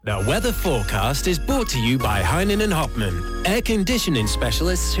The weather forecast is brought to you by Heinen and Hopman, air conditioning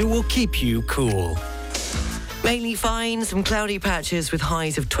specialists who will keep you cool. Mainly fine, some cloudy patches with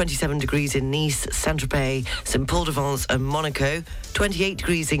highs of 27 degrees in Nice, Saint-Tropez, St. Paul-de-Vence and Monaco, 28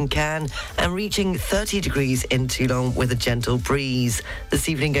 degrees in Cannes and reaching 30 degrees in Toulon with a gentle breeze. This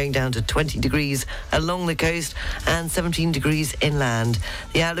evening going down to 20 degrees along the coast and 17 degrees inland.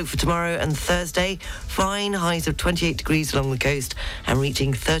 The outlook for tomorrow and Thursday, fine, highs of 28 degrees along the coast and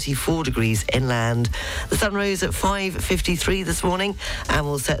reaching 34 degrees inland. The sun rose at 5:53 this morning and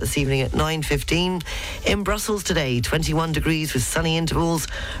will set this evening at 9:15. In Brussels today, 21 degrees with sunny intervals.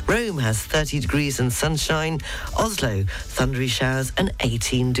 Rome has 30 degrees and sunshine. Oslo, thundery showers and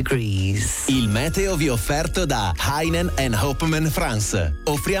 18 degrees. Il meteo vi è offerto da Heinen and Hopman France.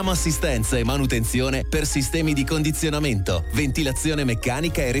 Offriamo assistenza e manutenzione per sistemi di condizionamento, ventilazione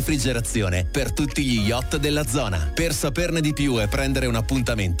meccanica e refrigerazione per tutti gli yacht della zona. Per saperne di più e prendere un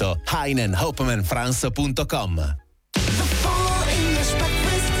appuntamento, heinenhopmanfrance.com.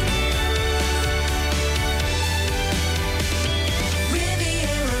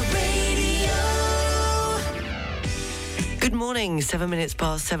 Good morning, 7 minutes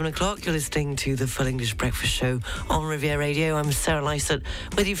past 7 o'clock. You're listening to the Full English Breakfast Show on Riviera Radio. I'm Sarah Lysett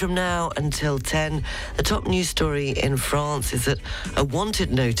with you from now until 10. The top news story in France is that a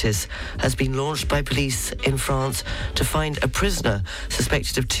wanted notice has been launched by police in France to find a prisoner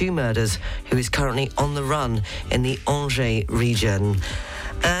suspected of 2 murders who is currently on the run in the Angers region.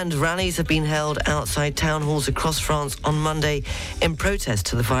 And rallies have been held outside town halls across France on Monday in protest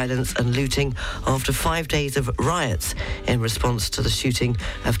to the violence and looting after 5 days of riots in response to the shooting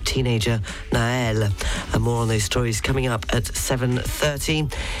of teenager Naël. And more on those stories coming up at 7:30.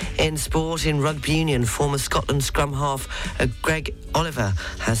 In sport, in rugby union, former Scotland scrum half Greg Oliver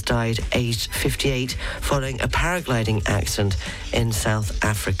has died aged 58 following a paragliding accident in South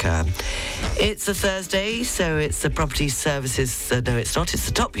Africa. It's a Thursday, so it's the property services. No, it's not. It's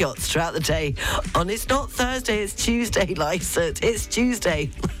the top yachts throughout the day. It's not Thursday, it's Tuesday, Lysett. It's Tuesday.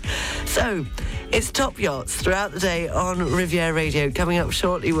 So, it's top yachts throughout the day on Riviera Radio. Coming up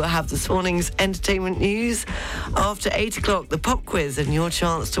shortly, we'll have this morning's entertainment news. After 8 o'clock, the pop quiz and your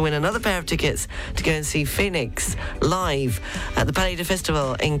chance to win another pair of tickets to go and see Phoenix live at the Palais de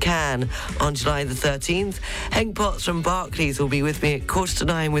Festival in Cannes on July the 13th. Hank Potts from Barclays will be with me at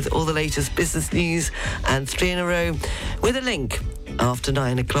 8:45 with all the latest business news and 3 in a row with a link after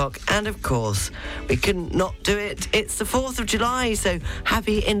 9 o'clock. And of course, we couldn't not do it. It's the 4th of July, so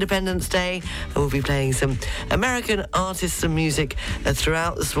happy Independence Day. And we'll be playing some American artists and music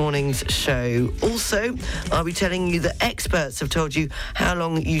throughout this morning's show. Also, I'll be telling you that experts have told you how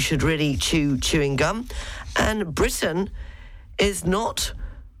long you should really chew chewing gum. And Britain is not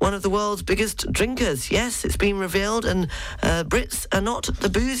one of the world's biggest drinkers. Yes, it's been revealed, and Brits are not the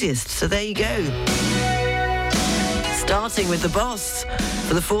booziest. So there you go. Starting with the boss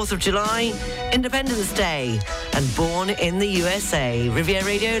for the 4th of July, Independence Day, and born in the USA. Riviera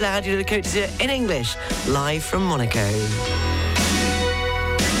Radio, La Radio de Côte d'Azur in English, live from Monaco.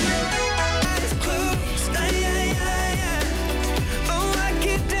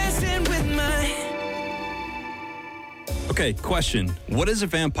 Okay, question. What is a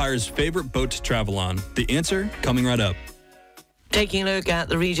vampire's favorite boat to travel on? The answer coming right up. Taking a look at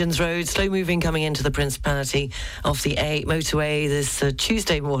the region's roads, slow moving coming into the Principality off the A motorway this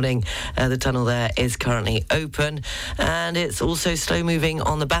Tuesday morning. The tunnel there is currently open, and it's also slow moving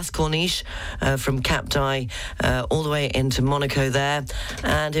on the Basse Corniche from Cap d'Aille all the way into Monaco there,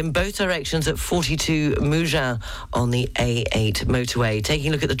 and in both directions at 42 Mougins on the A8 motorway. Taking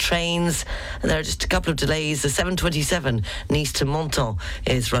a look at the trains, there are just a couple of delays. The 727 Nice to Menton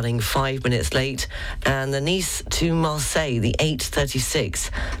is running 5 minutes late, and the Nice to Marseille, the 8:36,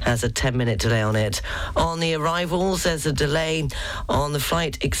 has a 10-minute delay on it. On the arrivals, there's a delay on the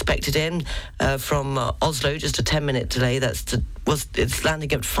flight expected in from Oslo, just a 10-minute delay. It's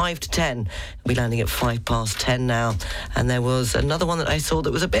landing at 5 to 10. It'll be landing at 10:05 now. And there was another one that I saw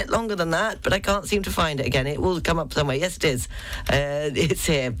that was a bit longer than that, but I can't seem to find it again. It will come up somewhere. Yes, it is. It's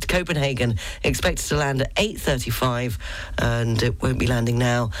here. Copenhagen, expected to land at 8:35, and it won't be landing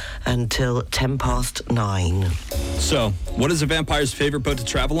now until 9:10. So, what is a vampire's favorite boat to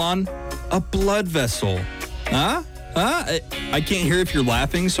travel on? A blood vessel. Huh? I can't hear if you're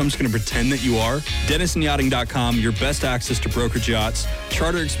laughing, so I'm just going to pretend that you are. DennisonYachting.com, your best access to brokerage yachts,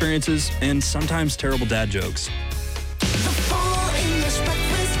 charter experiences, and sometimes terrible dad jokes.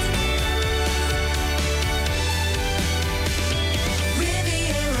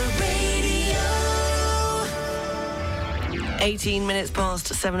 18 minutes past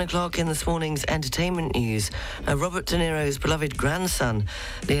 7 o'clock in this morning's entertainment news. Robert De Niro's beloved grandson,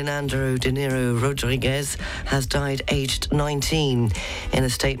 Leonardo De Niro Rodriguez, has died aged 19. In a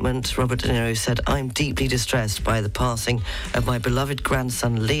statement, Robert De Niro said, "I'm deeply distressed by the passing of my beloved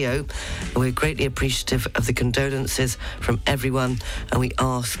grandson, Leo. We're greatly appreciative of the condolences from everyone, and we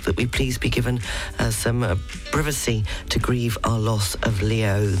ask that we please be given some privacy to grieve our loss of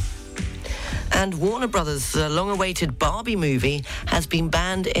Leo." And Warner Brothers' long-awaited Barbie movie has been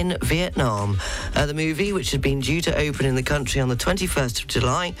banned in Vietnam. The movie, which had been due to open in the country on the 21st of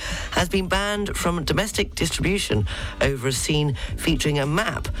July, has been banned from domestic distribution over a scene featuring a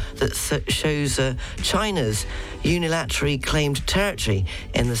map that shows China's unilaterally claimed territory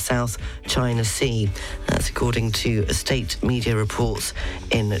in the South China Sea. That's according to state media reports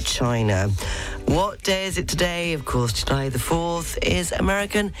in China. What day is it today? Of course, July the 4th is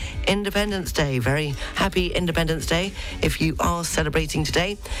American Independence Day. Very happy Independence Day if you are celebrating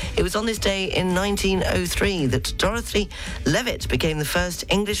today. It was on this day in 1903 that Dorothy Levitt became the first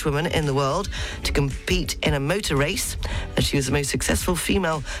English woman in the world to compete in a motor race. She was the most successful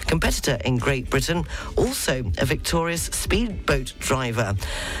female competitor in Great Britain, also a victorious speedboat driver.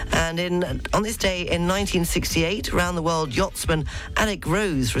 And on this day in 1968, round-the-world yachtsman Alec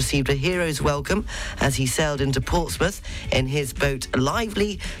Rose received a hero's welcome as he sailed into Portsmouth in his boat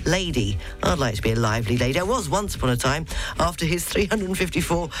Lively Lady. I'd like to be a lively lady. I was once upon a time after his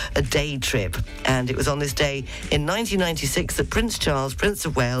 354-day trip. And it was on this day in 1996 that Prince Charles, Prince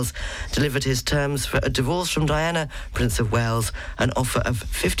of Wales, delivered his terms for a divorce from Diana, Prince of Wales, an offer of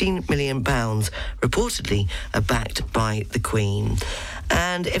 £15 million, reportedly backed by the Queen.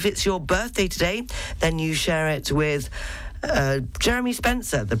 And if it's your birthday today, then you share it with Jeremy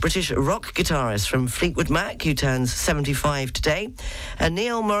Spencer, the British rock guitarist from Fleetwood Mac, who turns 75 today.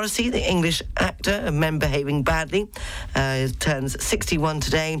 Neil Morrissey, the English actor of Men Behaving Badly, turns 61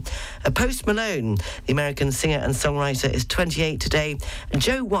 today. Post Malone, the American singer and songwriter, is 28 today.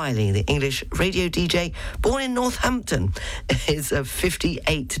 Joe Wiley, the English radio DJ, born in Northampton, is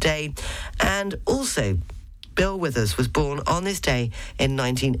 58 today. And also, Bill Withers was born on this day in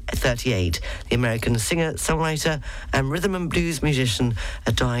 1938. The American singer, songwriter and rhythm and blues musician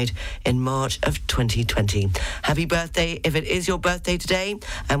died in March of 2020. Happy birthday if it is your birthday today,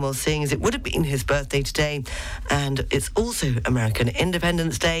 and well, seeing as it would have been his birthday today, and it's also American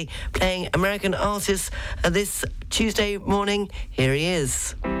Independence Day, playing American artists this Tuesday morning, here he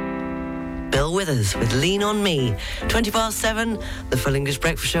is. Bill Withers with Lean On Me. 20 past 7, the Full English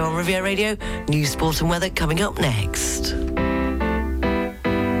Breakfast Show on Riviera Radio. News, sport and weather coming up next.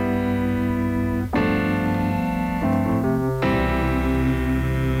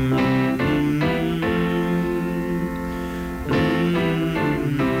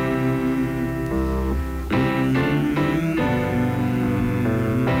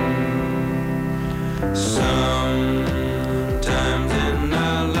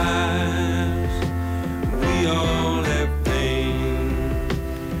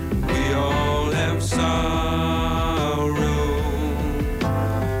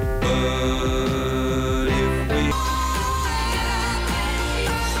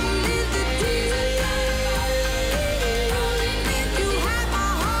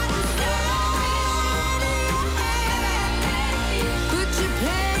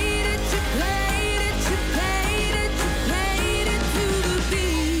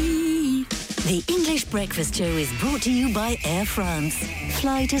 Breakfast Show is brought to you by Air France.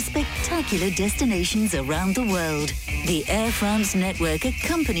 Fly to spectacular destinations around the world. The Air France network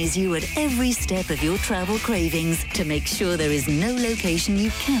accompanies you at every step of your travel cravings to make sure there is no location you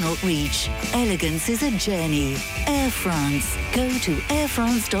cannot reach. Elegance is a journey. Air France. Go to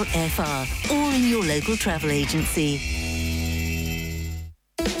airfrance.fr or in your local travel agency.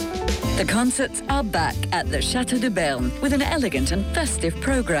 The concerts are back at the Château de Berne with an elegant and festive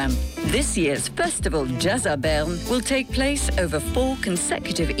programme. This year's festival, Jazz à Berne, will take place over 4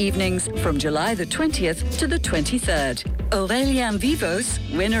 consecutive evenings from July the 20th to the 23rd. Aurélien Vivos,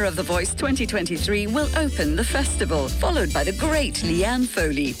 winner of The Voice 2023, will open the festival, followed by the great Leanne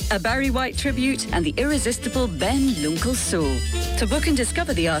Foley, a Barry White tribute, and the irresistible Ben L'Uncle Soul. To book and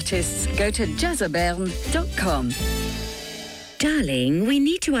discover the artists, go to jazzaberne.com. Darling, we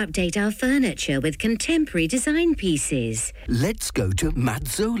need to update our furniture with contemporary design pieces. Let's go to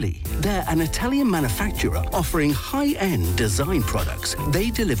Mazzoli. They're an Italian manufacturer offering high-end design products. They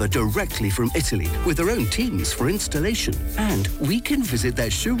deliver directly from Italy with their own teams for installation. And we can visit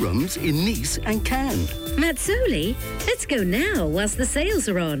their showrooms in Nice and Cannes. Mazzoli? Let's go now whilst the sales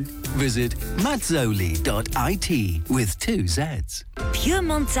are on. Visit mazzoli.it with 2 Zs. Pure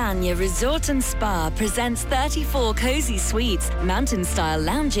Montagne Resort and Spa presents 34 cozy suites, mountain-style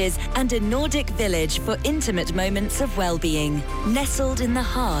lounges, and a Nordic village for intimate moments of well-being. Nestled in the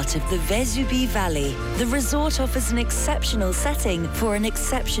heart of the Vesubie Valley, the resort offers an exceptional setting for an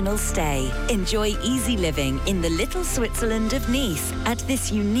exceptional stay. Enjoy easy living in the little Switzerland of Nice at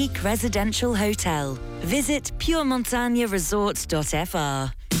this unique residential hotel. Visit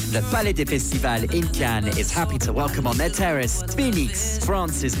puremontagneresorts.fr. The Palais des Festivals in Cannes is happy to welcome on their terrace Phoenix,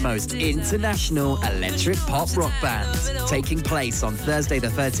 France's most international electric pop rock band. Taking place on Thursday the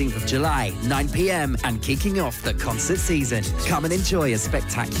 13th of July, 9 p.m. and kicking off the concert season. Come and enjoy a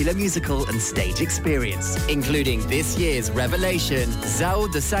spectacular musical and stage experience, including this year's revelation,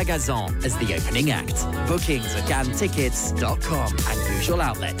 Zao de Sagazan, as the opening act. Bookings at cantickets.com and usual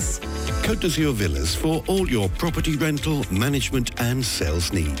outlets. Côte d'Azur Villas for all your property rental, management and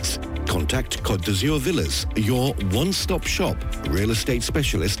sales needs. Contact Côte d'Azur Villas, your one-stop shop real estate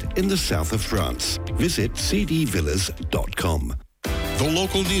specialist in the south of France. Visit cdvillas.com. The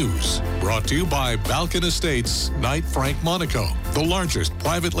local news, brought to you by Balkan Estates, Knight Frank Monaco, the largest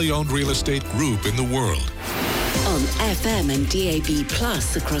privately owned real estate group in the world. On FM and DAB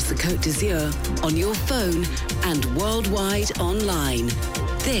Plus across the Côte d'Azur, on your phone and worldwide online.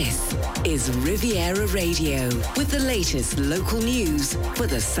 This is Riviera Radio with the latest local news for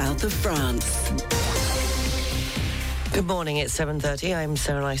the south of France. Good morning, it's 7:30. I'm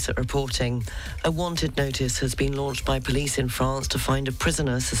Sarah Lysett reporting. A wanted notice has been launched by police in France to find a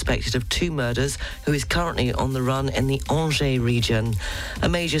prisoner suspected of 2 murders who is currently on the run in the Angers region. A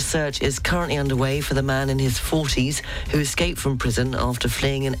major search is currently underway for the man in his 40s who escaped from prison after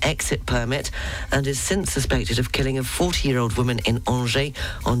fleeing an exit permit and is since suspected of killing a 40-year-old woman in Angers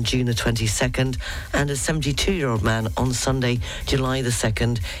on June the 22nd and a 72-year-old man on Sunday, July the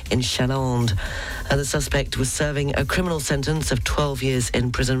 2nd in Chalandre. The suspect was serving a criminal sentence of 12 years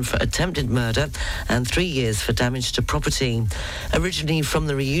in prison for attempted murder and 3 years for damage to property. Originally from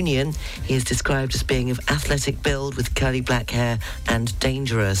the Reunion, he is described as being of athletic build with curly black hair and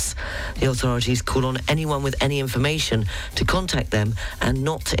dangerous. The authorities call on anyone with any information to contact them and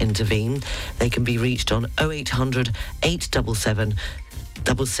not to intervene. They can be reached on 0800 877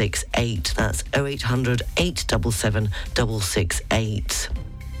 668. That's 0800 877 668.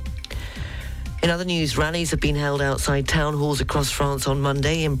 In other news, rallies have been held outside town halls across France on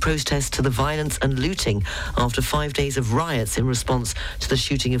Monday in protest to the violence and looting after 5 days of riots in response to the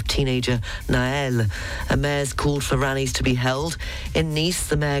shooting of teenager Naël. Mayors called for rallies to be held. In Nice,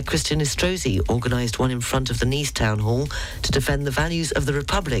 the mayor Christian Estrosi organised one in front of the Nice town hall to defend the values of the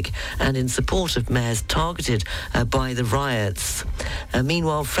Republic and in support of mayors targeted by the riots.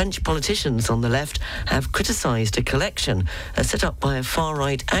 Meanwhile, French politicians on the left have criticised a collection set up by a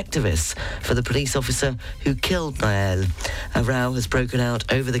far-right activist for the police officer who killed Naël. A row has broken out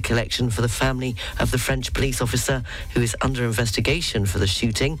over the collection for the family of the French police officer who is under investigation for the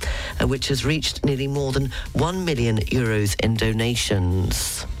shooting, which has reached nearly more than €1 million in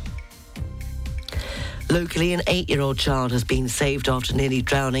donations. Locally, an 8-year-old child has been saved after nearly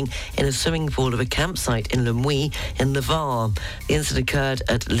drowning in a swimming pool of a campsite in Le Mouy in the Var. The incident occurred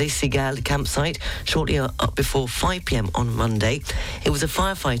at Les Cigales campsite shortly up before 5 p.m. on Monday. It was a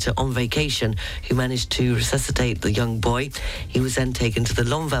firefighter on vacation who managed to resuscitate the young boy. He was then taken to the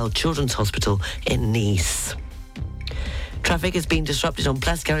Lonval Children's Hospital in Nice. Traffic has been disrupted on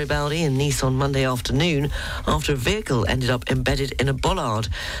Place Garibaldi in Nice on Monday afternoon after a vehicle ended up embedded in a bollard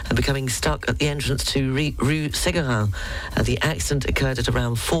and becoming stuck at the entrance to Rue Séguin. The accident occurred at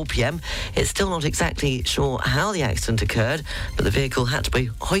around 4 p.m. It's still not exactly sure how the accident occurred, but the vehicle had to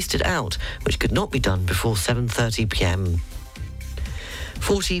be hoisted out, which could not be done before 7:30 p.m.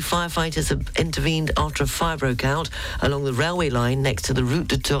 40 firefighters have intervened after a fire broke out along the railway line next to the Route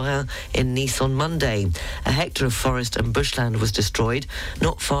de Turin in Nice on Monday. A hectare of forest and bushland was destroyed,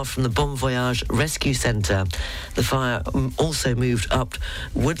 not far from the Bon Voyage Rescue Centre. The fire also moved up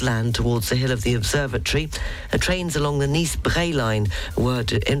woodland towards the hill of the observatory. Trains along the Nice-Bray line were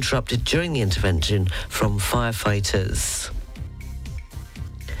interrupted during the intervention from firefighters.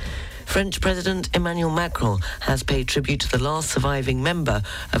 French President Emmanuel Macron has paid tribute to the last surviving member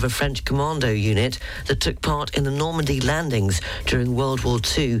of a French commando unit that took part in the Normandy landings during World War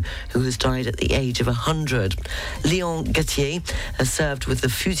II, who has died at the age of 100. Léon Gattier has served with the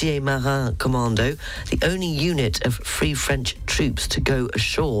Fusiliers Marins Commando, the only unit of Free French troops to go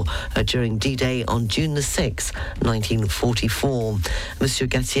ashore during D-Day on June the 6th, 1944. Monsieur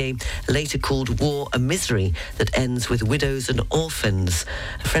Gattier later called war a misery that ends with widows and orphans.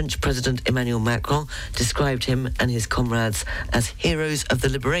 French President Emmanuel Macron described him and his comrades as heroes of the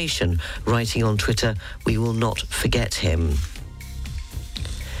liberation, writing on Twitter, "We will not forget him."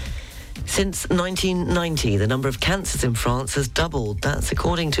 Since 1990, the number of cancers in France has doubled. That's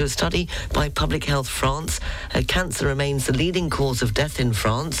according to a study by Public Health France. Cancer remains the leading cause of death in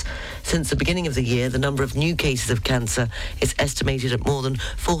France. Since the beginning of the year, the number of new cases of cancer is estimated at more than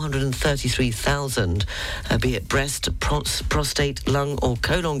 433,000, be it breast, prostate, lung or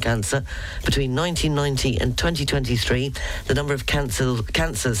colon cancer. Between 1990 and 2023, the number of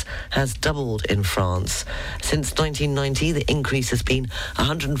cancers has doubled in France. Since 1990, the increase has been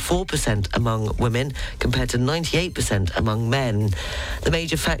 104% among women compared to 98% among men. The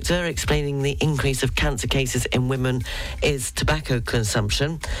major factor explaining the increase of cancer cases in women is tobacco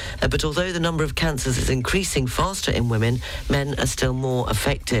consumption. But although the number of cancers is increasing faster in women, men are still more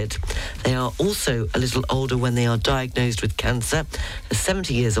affected. They are also a little older when they are diagnosed with cancer,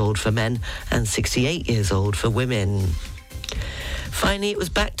 70 years old for men and 68 years old for women. Finally, it was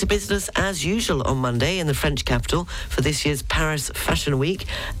back to business as usual on Monday in the French capital for this year's Paris Fashion Week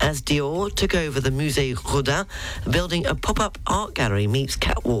as Dior took over the Musée Rodin, building a pop-up art gallery meets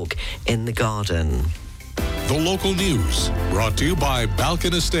catwalk in the garden. The local news, brought to you by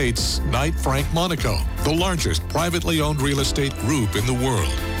Balkan Estates, Knight Frank Monaco, the largest privately owned real estate group in the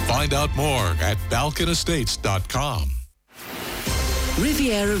world. Find out more at balkanestates.com.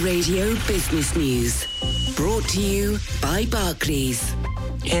 Riviera Radio Business News, brought to you by Barclays.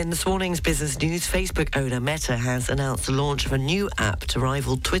 In this morning's business news, Facebook owner Meta has announced the launch of a new app to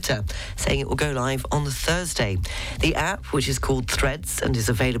rival Twitter, saying it will go live on the Thursday. The app, which is called Threads and is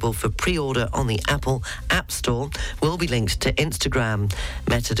available for pre-order on the Apple App Store, will be linked to Instagram.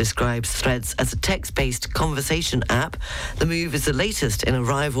 Meta describes Threads as a text-based conversation app. The move is the latest in a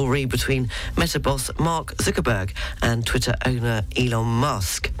rivalry between Meta boss Mark Zuckerberg and Twitter owner Elon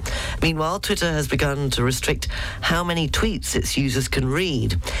Musk. Meanwhile, Twitter has begun to restrict how many tweets its users can read.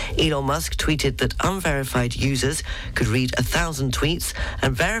 Elon Musk tweeted that unverified users could read 1,000 tweets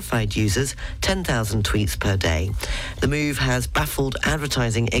and verified users 10,000 tweets per day. The move has baffled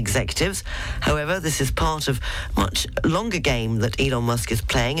advertising executives. However, this is part of a much longer game that Elon Musk is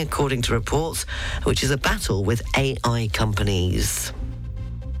playing, according to reports, which is a battle with AI companies.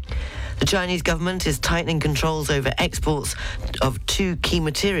 The Chinese government is tightening controls over exports of two key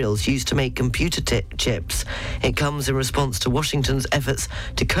materials used to make computer chips. It comes in response to Washington's efforts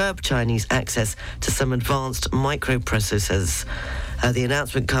to curb Chinese access to some advanced microprocessors. The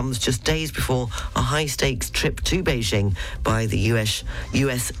announcement comes just days before a high-stakes trip to Beijing by the US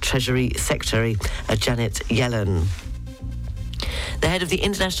Treasury Secretary Janet Yellen. The head of the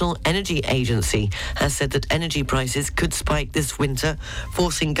International Energy Agency has said that energy prices could spike this winter,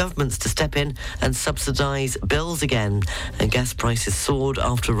 forcing governments to step in and subsidise bills again. And gas prices soared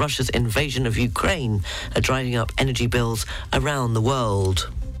after Russia's invasion of Ukraine, driving up energy bills around the world.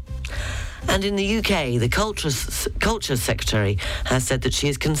 And in the UK, the Culture Secretary has said that she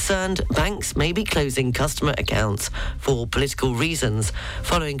is concerned banks may be closing customer accounts for political reasons,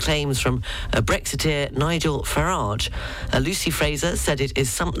 following claims from Brexiteer Nigel Farage. Lucy Fraser said it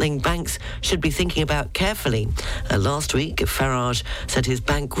is something banks should be thinking about carefully. Last week, Farage said his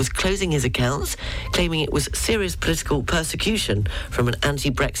bank was closing his accounts, claiming it was serious political persecution from an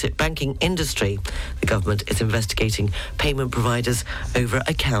anti-Brexit banking industry. The government is investigating payment providers over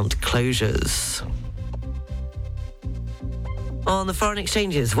account closures. On the foreign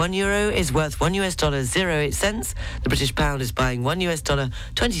exchanges, €1 is worth $1.08. The British pound is buying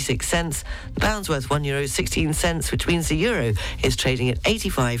 $1.26. The pound's worth €1.16, which means the euro is trading at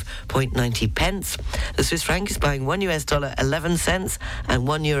 85.90 pence. The Swiss franc is buying $1.11 and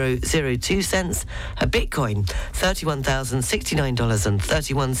 €1.02. A Bitcoin,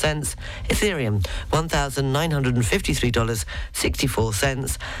 $31,069.31. Ethereum,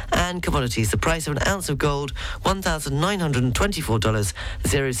 $1,953.64. And commodities, the price of an ounce of gold,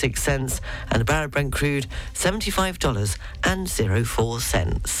 $1,924.06, and a barrel of Brent crude,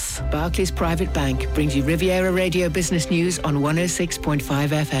 $75.04. Barclays Private Bank brings you Riviera Radio Business News on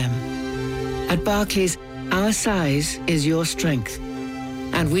 106.5 FM. At Barclays, our size is your strength.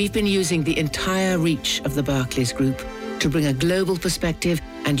 And we've been using the entire reach of the Barclays Group to bring a global perspective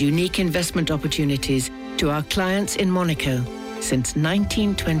and unique investment opportunities to our clients in Monaco since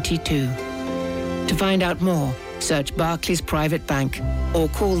 1922. To find out more, search Barclays Private Bank or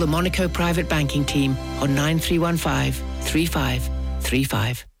call the Monaco Private Banking Team on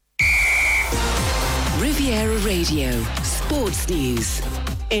 9315-3535. Riviera Radio Sports News.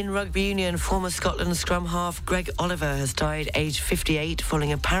 In rugby union, former Scotland scrum half Greg Oliver has died aged 58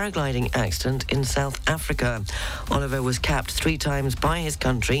 following a paragliding accident in South Africa. Oliver was capped 3 times by his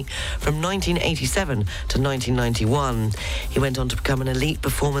country from 1987 to 1991. He went on to become an elite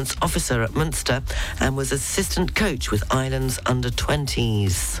performance officer at Munster and was assistant coach with Ireland's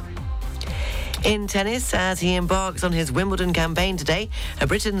under-20s. In tennis, as he embarks on his Wimbledon campaign today,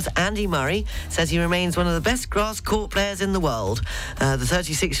 Britain's Andy Murray says he remains one of the best grass court players in the world. The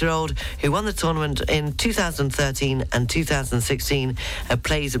 36-year-old who won the tournament in 2013 and 2016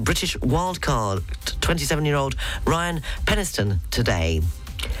 plays British wildcard 27-year-old Ryan Peniston today.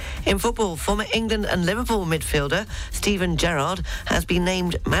 In football, former England and Liverpool midfielder Steven Gerrard has been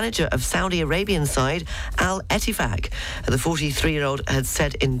named manager of Saudi Arabian side Al Ettifaq. The 43-year-old had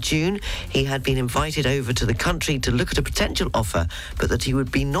said in June he had been invited over to the country to look at a potential offer, but that he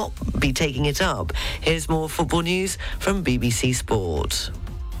would not be taking it up. Here's more football news from BBC Sport.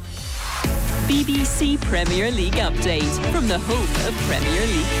 BBC Premier League update from the home of Premier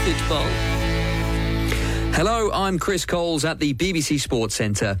League football. Hello, I'm Chris Coles at the BBC Sports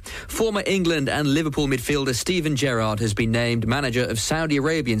Centre. Former England and Liverpool midfielder Steven Gerrard has been named manager of Saudi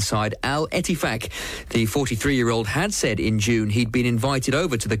Arabian side Al Ettifaq. The 43-year-old had said in June he'd been invited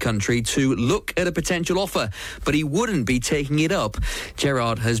over to the country to look at a potential offer, but he wouldn't be taking it up.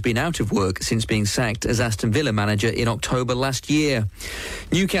 Gerrard has been out of work since being sacked as Aston Villa manager in October last year.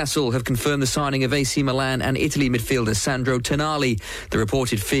 Newcastle have confirmed the signing of AC Milan and Italy midfielder Sandro Tonali. The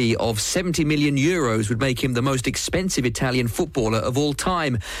reported fee of €70 million would make him the most expensive Italian footballer of all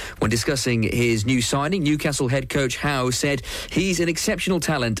time. When discussing his new signing, Newcastle head coach Howe said he's an exceptional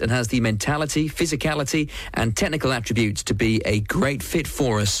talent and has the mentality, physicality and technical attributes to be a great fit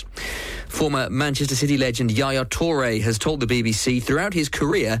for us. Former Manchester City legend Yaya Toure has told the BBC throughout his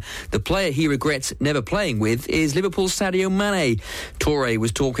career the player he regrets never playing with is Liverpool's Sadio Mane. Toure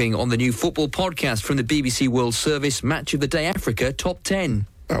was talking on the new football podcast from the BBC World Service Match of the Day Africa Top 10.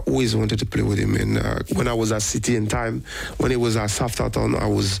 I always wanted to play with him, and when I was at City in time, when he was at Southampton, I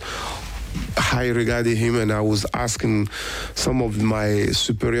was high regarding him, and I was asking some of my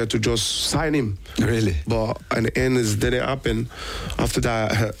superior to just sign him. Really? But in the end, it didn't happen. After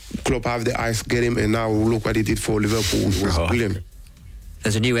that, club have the eyes get him, and now look what he did for Liverpool. It was brilliant.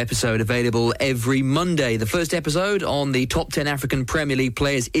 There's a new episode available every Monday. The first episode on the Top 10 African Premier League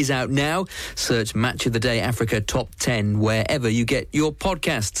players is out now. Search Match of the Day Africa Top 10 wherever you get your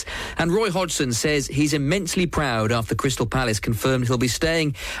podcasts. And Roy Hodgson says he's immensely proud after Crystal Palace confirmed he'll be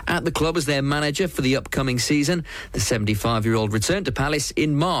staying at the club as their manager for the upcoming season. The 75-year-old returned to Palace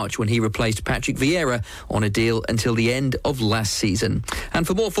in March when he replaced Patrick Vieira on a deal until the end of last season. And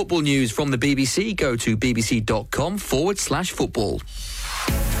for more football news from the BBC, go to bbc.com/football.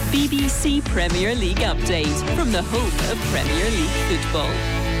 BBC Premier League update from the home of Premier League football.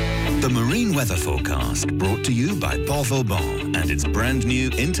 The marine weather forecast brought to you by Port Vauban and its brand new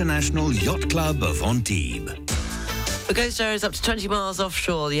International Yacht Club of Antibes. The Coast area is up to 20 miles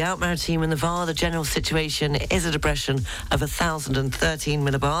offshore. The out-maritime and the VAR, the general situation is a depression of 1,013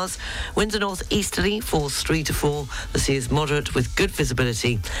 millibars. Winds are north-easterly, force 3 to 4. The sea is moderate with good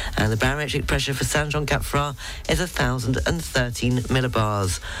visibility. And the barometric pressure for Saint-Jean-Cap-Ferrat is 1,013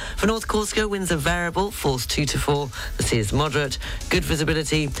 millibars. For North Corsica, winds are variable, force 2 to 4. The sea is moderate, good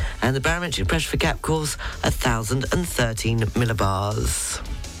visibility. And the barometric pressure for Cap Corse, 1,013 millibars.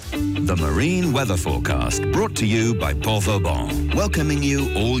 The marine weather forecast brought to you by Port Vauban, welcoming you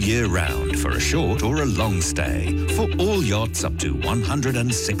all year round for a short or a long stay for all yachts up to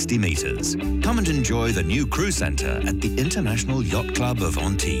 160 metres. Come and enjoy the new cruise centre at the International Yacht Club of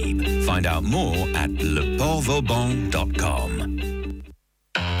Antibes. Find out more at leportvauban.com.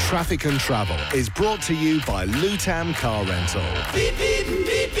 Traffic and Travel is brought to you by Lutam Car Rental. Beep, beep,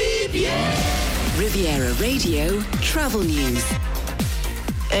 beep, beep, yeah. Riviera Radio Travel News.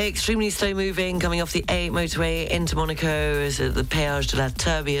 Extremely slow moving coming off the A8 motorway into Monaco is the Péage de la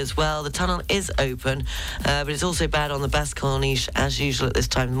Turbie as well. The tunnel is open, but it's also bad on the Basse Corniche as usual at this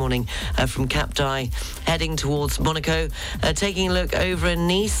time of the morning from Cap d'Aille heading towards Monaco. Taking a look over in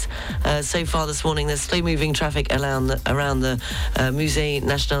Nice, so far this morning there's slow moving traffic around the Musée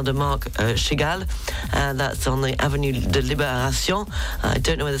National de Marc Chagall. That's on the Avenue de Libération. I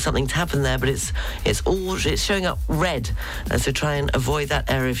don't know whether something's happened there, but it's showing up red, so try and avoid that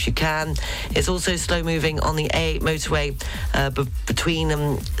area if you can. It's also slow moving on the A8 motorway between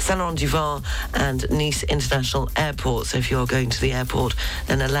Saint-Laurent-du-Var and Nice International Airport. So if you're going to the airport,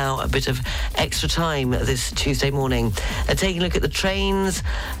 then allow a bit of extra time this Tuesday morning. Taking a look at the trains,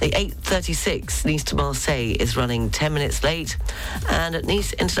 the 8:36 Nice to Marseille is running 10 minutes late, and at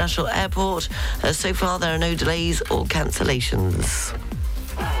Nice International Airport so far there are no delays or cancellations.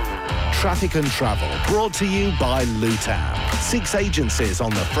 Traffic and Travel brought to you by Lutam. 6 agencies on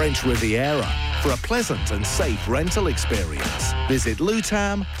the French Riviera for a pleasant and safe rental experience. Visit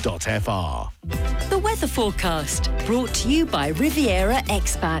lutam.fr. The weather forecast brought to you by Riviera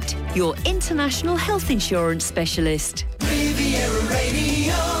Expat, your international health insurance specialist. Riviera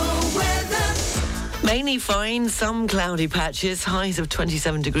Radio weather. Mainly fine, some cloudy patches, highs of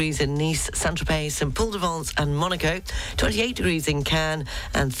 27 degrees in Nice, Saint-Tropez, St. Paul-de-Vence and Monaco, 28 degrees in Cannes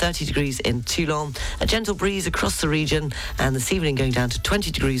and 30 degrees in Toulon. A gentle breeze across the region, and this evening going down to 20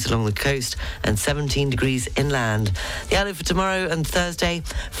 degrees along the coast and 17 degrees inland. The outlook for tomorrow and Thursday,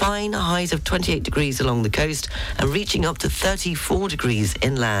 fine, highs of 28 degrees along the coast and reaching up to 34 degrees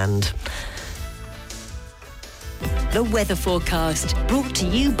inland. The weather forecast, brought to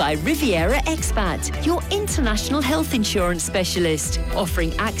you by Riviera Expat, your international health insurance specialist,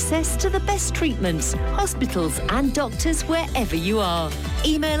 offering access to the best treatments, hospitals and doctors wherever you are.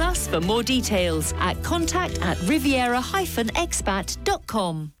 Email us for more details at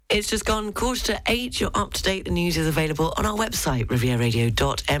contact@riviera-expat.com. It's just gone 7:45. You're up to date. The news is available on our website,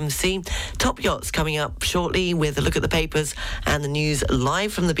 rivieradio.mc. Top Yachts coming up shortly with a look at the papers and the news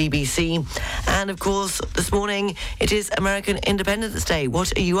live from the BBC. And, of course, this morning it is American Independence Day.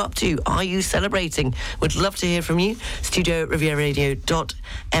 What are you up to? Are you celebrating? Would love to hear from you. Studio at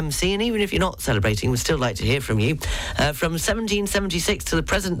rivieradio.mc. And even if you're not celebrating, we'd still like to hear from you. From 1776 to the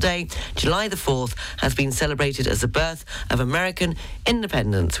present day, July the 4th has been celebrated as the birth of American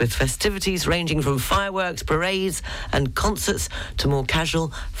independence, with festivities ranging from fireworks, parades and concerts to more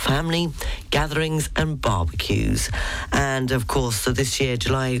casual family gatherings and barbecues. And of course, so this year,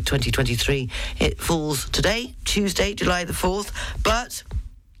 July 2023, it falls today, Tuesday, July the 4th, but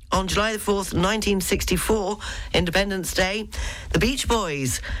on July the 4th, 1964, Independence Day, the Beach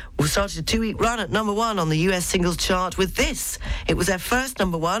Boys started a 2-week run at number 1 on the US singles chart with this. It was their first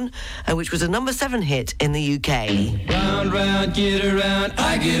number 1, which was a number 7 hit in the UK. Round, round, get around,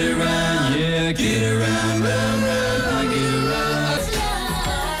 I get around, yeah, get around, round, round, I get around.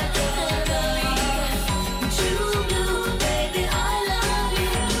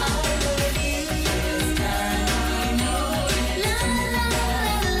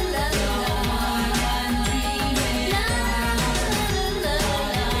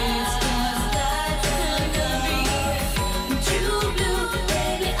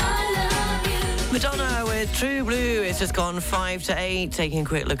 Madonna with True Blue. It's just gone 7:55. Taking a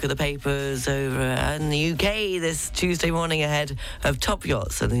quick look at the papers over in the UK this Tuesday morning ahead of Top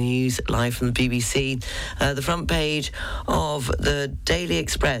Yachts and the news live from the BBC. The front page of the Daily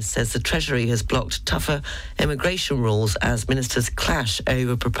Express says the Treasury has blocked tougher immigration rules as ministers clash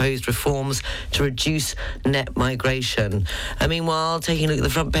over proposed reforms to reduce net migration. Meanwhile, taking a look at the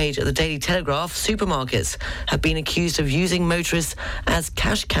front page of the Daily Telegraph, supermarkets have been accused of using motorists as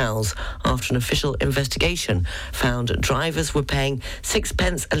cash cows after an official investigation found drivers were paying 6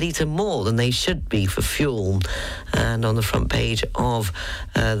 pence a litre more than they should be for fuel. And on the front page of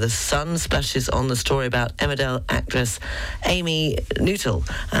The Sun, splashes on the story about Emmerdale actress Amy Newtall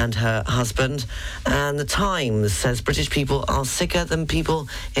and her husband. And The Times says British people are sicker than people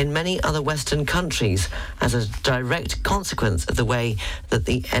in many other Western countries as a direct consequence of the way that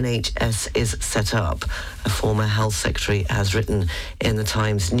the NHS is set up. A former health secretary has written in the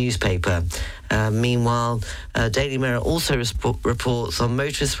Times newspaper. Meanwhile, Daily Mirror also reports on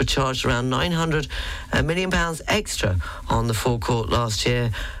motorists were charged around £900 million extra on the forecourt last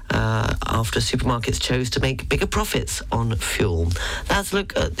year after supermarkets chose to make bigger profits on fuel. That's a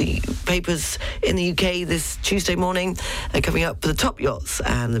look at the papers in the UK this Tuesday morning. Coming up, the Top Yachts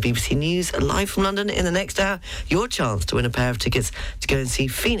and the BBC News live from London in the next hour. Your chance to win a pair of tickets to go and see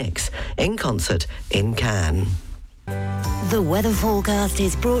Phoenix in concert in Cannes. The weather forecast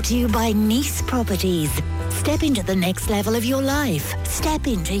is brought to you by Nice Properties. Step into the next level of your life. Step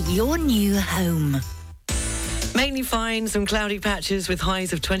into your new home. Mainly fine, some cloudy patches with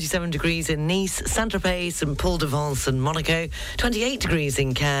highs of 27 degrees in Nice, Saint-Tropez, St. Paul-de-Vence and Monaco, 28 degrees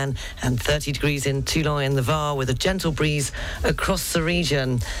in Cannes and 30 degrees in Toulon and the Var, with a gentle breeze across the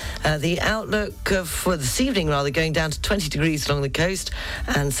region. The outlook for this evening, going down to 20 degrees along the coast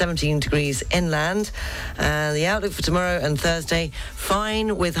and 17 degrees inland. The outlook for tomorrow and Thursday,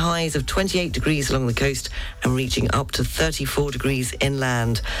 fine with highs of 28 degrees along the coast and reaching up to 34 degrees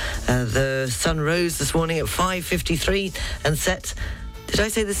inland. The sun rose this morning at 5:53 and set, did I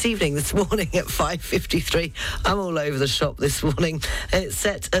say this evening? This morning at 5:53. I'm all over the shop this morning. It's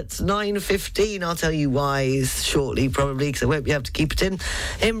set at 9:15. I'll tell you why shortly, probably, because I won't be able to keep it in.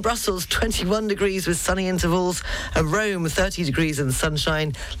 In Brussels, 21 degrees with sunny intervals. Rome, 30 degrees and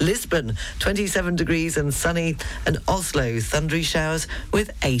sunshine. Lisbon, 27 degrees and sunny. And Oslo, thundery showers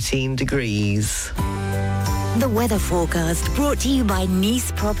with 18 degrees. The weather forecast brought to you by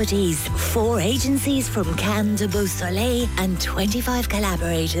Nice Properties. 4 agencies from Cannes to Beausoleil and 25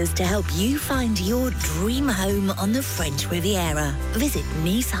 collaborators to help you find your dream home on the French Riviera. Visit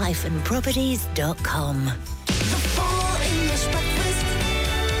nice-properties.com.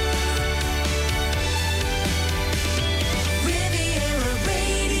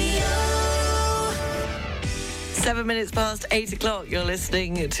 7 minutes past 8 o'clock. You're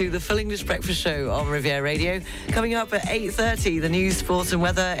listening to the Full English Breakfast Show on Riviera Radio. Coming up at 8:30, the news, sports and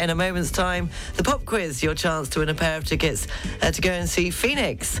weather. In a moment's time, the pop quiz, your chance to win a pair of tickets to go and see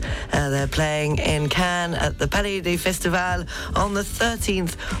Phoenix. They're playing in Cannes at the Palais des Festivals on the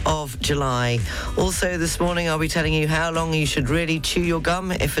 13th of July. Also this morning, I'll be telling you how long you should really chew your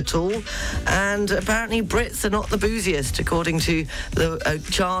gum, if at all. And apparently Brits are not the booziest, according to the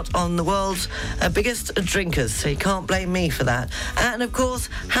chart on the world's biggest drinkers. So you can't blame me for that. And of course,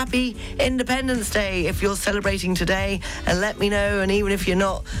 happy Independence Day if you're celebrating today. And let me know, and even if you're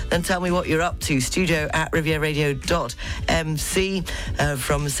not, then tell me what you're up to. studio@rivieradio.mc.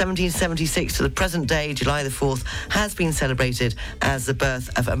 From 1776 to the present day, July the 4th has been celebrated as the birth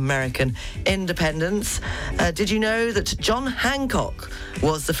of American independence. Did you know that John Hancock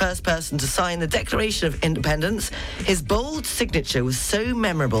was the first person to sign the Declaration of Independence? His bold signature was so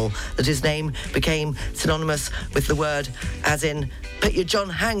memorable that his name became synonymous with the word, as in, put your John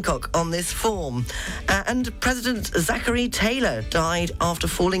Hancock on this form. And President Zachary Taylor died after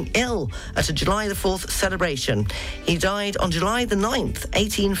falling ill at a July the 4th celebration. He died on July the 9th,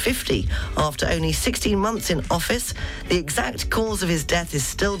 1850, after only 16 months in office. The exact cause of his death is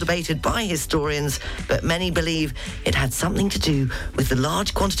still debated by historians, but many believe it had something to do with the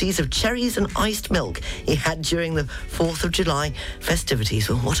large quantities of cherries and iced milk he had during the 4th of July festivities.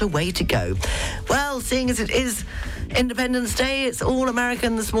 Well, what a way to go. Well, seeing as it is Independence Day, it's all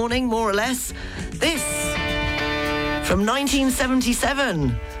American this morning, more or less. This, from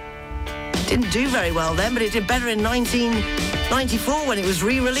 1977. Didn't do very well then, but it did better in 1994 when it was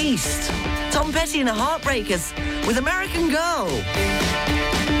re-released. Tom Petty and the Heartbreakers with American Girl.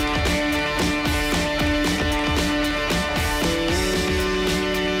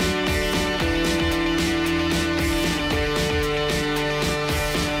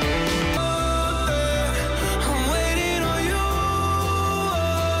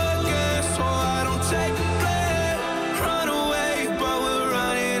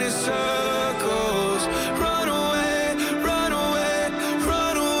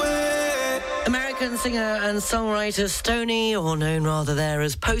 Singer and songwriter Stoney, or known rather there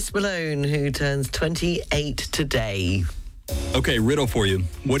as Post Malone, who turns 28 today. Okay, riddle for you.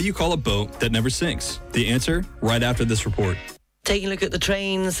 What do you call a boat that never sinks? The answer, right after this report. Taking a look at the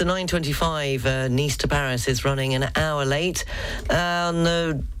trains, the 9:25 Nice to Paris is running an hour late. At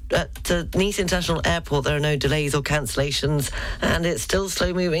Nice International Airport, there are no delays or cancellations, and it's still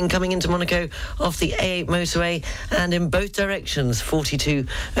slow moving coming into Monaco off the A8 motorway, and in both directions, 42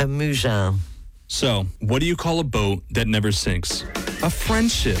 Mougins. So, what do you call a boat that never sinks? A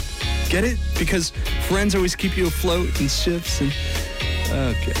friendship. Get it? Because friends always keep you afloat in ships and...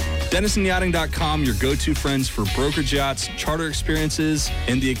 Okay. DennisonYachting.com, your go-to friends for brokerage yachts, charter experiences,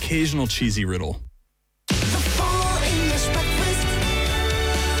 and the occasional cheesy riddle.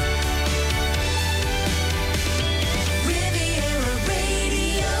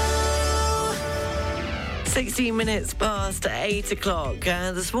 16 minutes past 8 o'clock.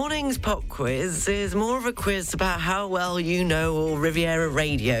 This morning's pop quiz is more of a quiz about how well you know all Riviera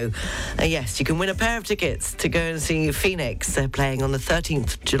Radio. Yes, you can win a pair of tickets to go and see Phoenix. They're playing on the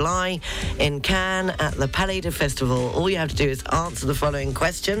 13th of July in Cannes at the Palais des Festivals. All you have to do is answer the following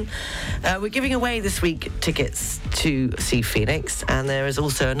question. We're giving away this week tickets to see Phoenix, and there is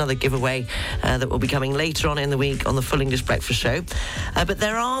also another giveaway that will be coming later on in the week on the Full English Breakfast Show. But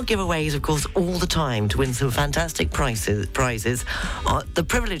there are giveaways, of course, all the time to win some fantastic prizes at the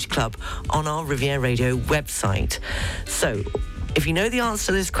Privilege Club on our Riviera Radio website. So, if you know the answer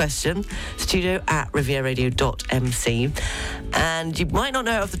to this question, studio@rivieradio.mc, and you might not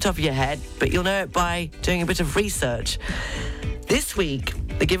know it off the top of your head, but you'll know it by doing a bit of research. This week,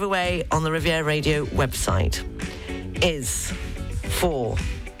 the giveaway on the Riviera Radio website is for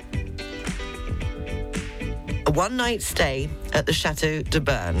a one-night stay at the Chateau de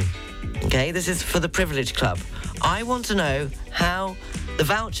Bern. Okay, this is for the Privilege Club. I want to know how the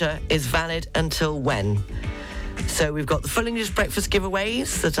voucher is valid until when. So we've got the Full English Breakfast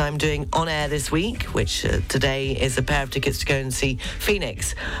giveaways that I'm doing on air this week, which today is a pair of tickets to go and see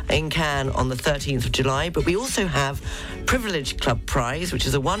Phoenix in Cannes on the 13th of July. But we also have Privilege Club prize, which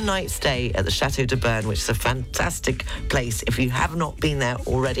is a one-night stay at the Chateau de Bern, which is a fantastic place if you have not been there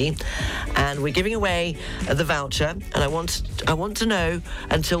already. And we're giving away the voucher, and I want to know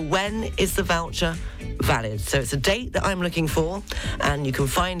until when is the voucher valid. So it's a date that I'm looking for, and you can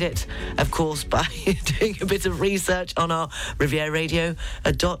find it, of course, by doing a bit of research on our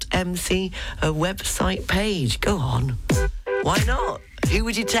rivieradio.mc website page. Go on. Why not? Who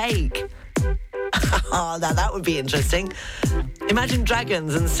would you take? Oh, now that would be interesting. Imagine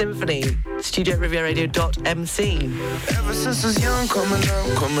Dragons and Symphony. Studio at rivieradio.mc. Ever since I was young, coming up.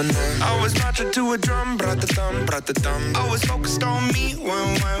 I was marching to a drum, brat-a-dum, brat-a-dum. Always focused on me,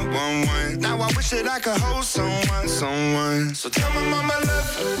 one. Now I wish that I could hold someone. So tell my mama I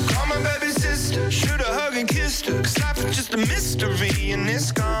love her, call my baby sister, shoot a hug and kiss her, 'cause life is just a mystery, and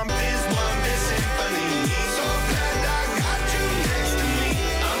it's gone. This one big symphony. So glad I got you next to me.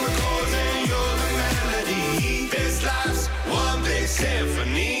 I'm the chords and you're the melody. This life's one big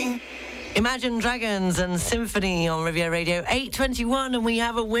symphony. Imagine Dragons and Symphony on Riviera Radio 8:21, and we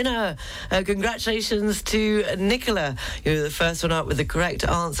have a winner. Congratulations to Nicola. You were the first one up with the correct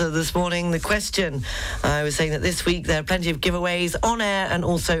answer this morning. The question, I was saying that this week there are plenty of giveaways on air and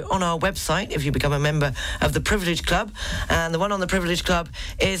also on our website if you become a member of the Privilege Club. And the one on the Privilege Club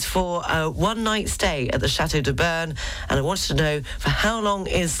is for a one-night stay at the Chateau de Bern. And I wanted to know, for how long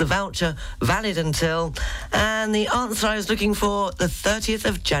is the voucher valid until? And the answer I was looking for, the 30th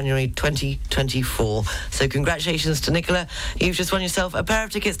of January 2024. So congratulations to Nicola. You've just won yourself a pair of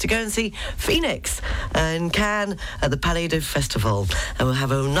tickets to go and see Phoenix in Cannes at the Palais de Festival. And we'll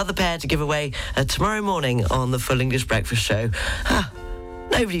have another pair to give away tomorrow morning on the Full English Breakfast Show.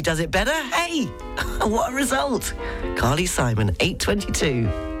 Nobody does it better. Hey, what a result. Carly Simon, 8:22.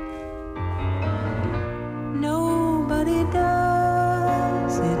 Nobody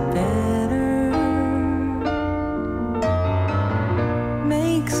does it better.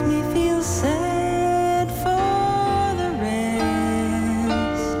 Makes me feel sad for the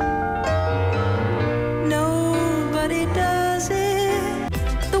rest. Nobody does it.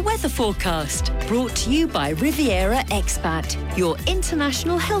 The weather forecast, brought to you by Riviera Expat, your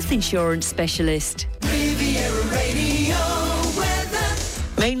international health insurance specialist. Riviera Radio weather.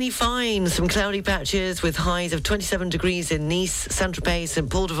 Mainly fine. Some cloudy patches with highs of 27 degrees in Nice, Saint-Tropez, St.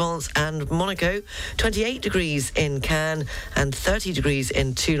 Paul-de-Vence and Monaco, 28 degrees in Cannes and 30 degrees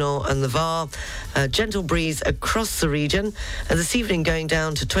in Toulon and the Var. A gentle breeze across the region. And this evening going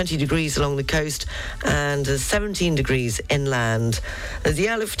down to 20 degrees along the coast and 17 degrees inland. The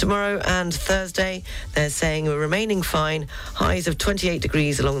outlook for tomorrow and Thursday, they're saying we're remaining fine. Highs of 28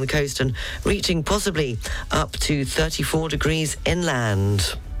 degrees along the coast and reaching possibly up to 34 degrees inland.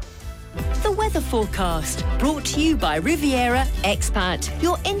 The weather forecast, brought to you by Riviera Expat,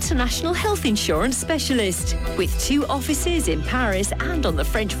 your international health insurance specialist. With 2 offices in Paris and on the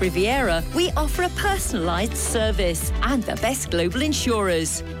French Riviera, we offer a personalised service and the best global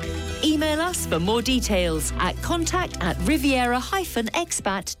insurers. Email us for more details at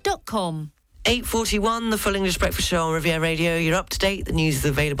contact@riviera-expat.com. 8:41, the Full English Breakfast Show on Riviera Radio. You're up to date. The news is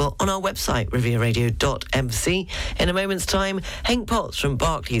available on our website, rivieradio.mc. In a moment's time, Hank Potts from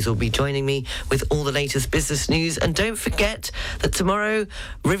Barclays will be joining me with all the latest business news. And don't forget that tomorrow,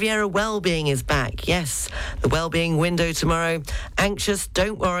 Riviera Wellbeing is back. Yes, the Wellbeing window tomorrow. Anxious,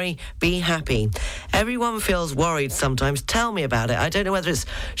 don't worry, be happy. Everyone feels worried sometimes. Tell me about it. I don't know whether it's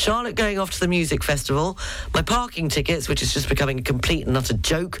Charlotte going off to the music festival, my parking tickets, which is just becoming a complete and utter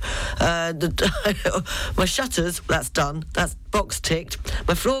joke, my shutters, that's done, that's box ticked,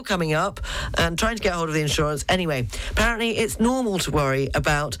 my floor coming up, and trying to get hold of the insurance. Anyway, apparently it's normal to worry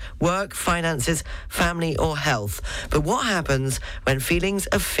about work, finances, family or health. But what happens when feelings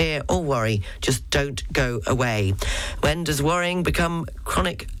of fear or worry just don't go away? When does worrying become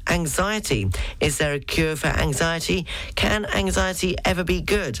chronic anxiety? Is there a cure for anxiety? Can anxiety ever be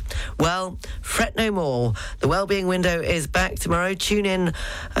good? Well, fret no more. The Wellbeing Window is back tomorrow. Tune in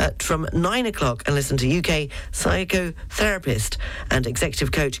from 9 o'clock and listen to UK psychotherapist and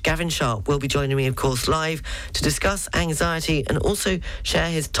executive coach Gavin Sharp will be joining me, of course, live to discuss anxiety and also share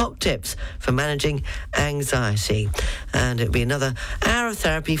his top tips for managing anxiety. And it'll be another hour of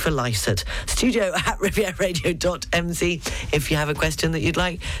therapy for Lysett. Studio at rivieradio.mc if you have a question that you'd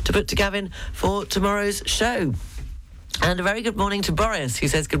like to put to Gavin for tomorrow's show. And a very good morning to Boris, who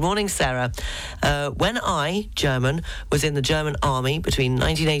says, good morning, Sarah. When I, German, was in the German army between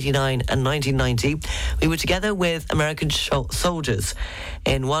 1989 and 1990, we were together with American soldiers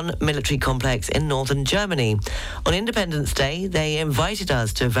in one military complex in northern Germany. On Independence Day, they invited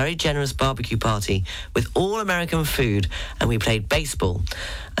us to a very generous barbecue party with all American food, and we played baseball.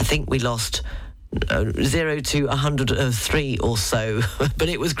 I think we lost 0 to 103 or so, but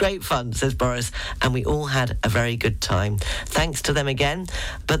it was great fun, says Boris, and we all had a very good time. Thanks to them again.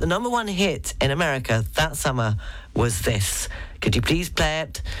 But the number one hit in America that summer was this. Could you please play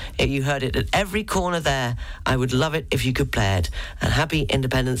it? You heard it at every corner there. I would love it if you could play it. And happy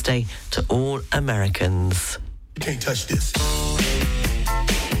Independence Day to all Americans. You can't touch this.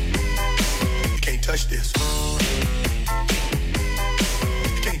 You can't touch this.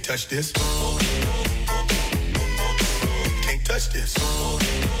 You can't touch this. Can't touch touch this.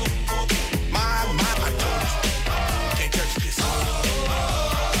 My, I told you. Can't touch this.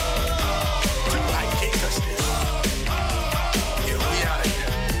 Tonight, can't touch this. Yeah, we out of here.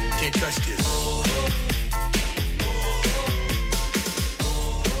 Can't touch this.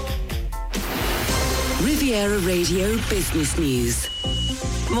 Riviera Radio Business News.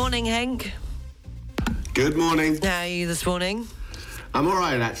 Morning, Henk. Good morning. How are you this morning? I'm all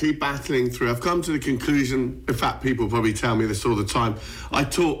right, actually, battling through. I've come to the conclusion, in fact, people probably tell me this all the time, I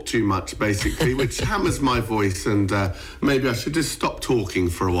talk too much, basically, which hammers my voice, and maybe I should just stop talking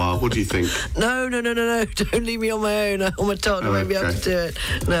for a while. What do you think? No. Don't leave me on my own. On my tongue. I won't be able to do it.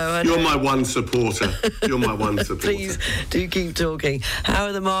 No, You're my one supporter. You're my one supporter. Please, do keep talking. How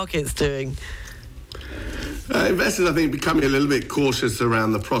are the markets doing? Investors, I think, becoming a little bit cautious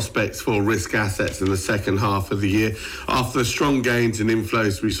around the prospects for risk assets in the second half of the year after the strong gains and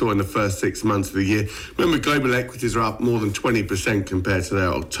inflows we saw in the first 6 months of the year. Remember, global equities are up more than 20% compared to their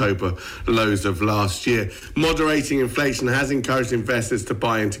October lows of last year. Moderating inflation has encouraged investors to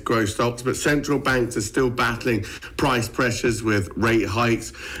buy into growth stocks, but central banks are still battling price pressures with rate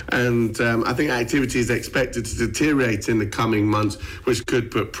hikes, and I think activity is expected to deteriorate in the coming months, which could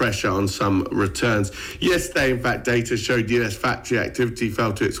put pressure on some returns. Yesterday, in fact, data showed US factory activity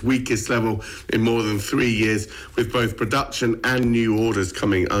fell to its weakest level in more than 3 years, with both production and new orders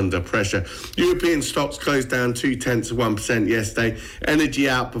coming under pressure. European stocks closed down 0.2% yesterday. Energy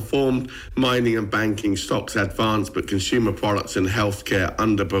outperformed, mining and banking stocks advanced, but consumer products and healthcare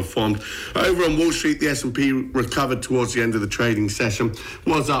underperformed. Over on Wall Street, the S&P recovered towards the end of the trading session,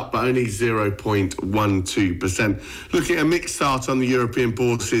 was up but only 0.12%. Looking at a mixed start on the European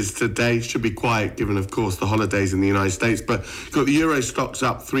bourses today, should be quiet given, of course, the holidays in the United States, but got the Euro stocks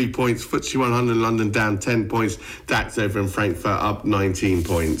up 3 points, FTSE 100 in London down 10 points, DAX over in Frankfurt up 19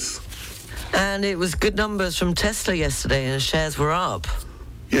 points. And it was good numbers from Tesla yesterday, and shares were up.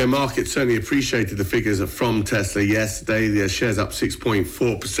 Yeah, markets certainly appreciated the figures from Tesla yesterday. Their shares up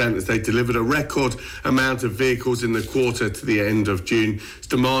 6.4% as they delivered a record amount of vehicles in the quarter to the end of June.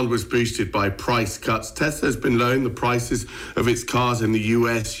 Demand was boosted by price cuts. Tesla has been lowering the prices of its cars in the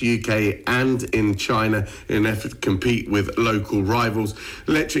US, UK and in China in an effort to compete with local rivals.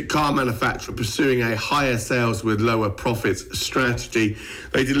 Electric car manufacturer pursuing a higher sales with lower profits strategy.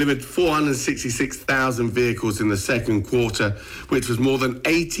 They delivered 466,000 vehicles in the second quarter, which was more than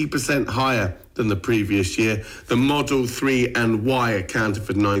 80% higher than the previous year. The Model 3 and Y accounted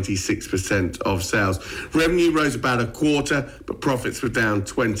for 96% of sales. Revenue rose about a quarter, but profits were down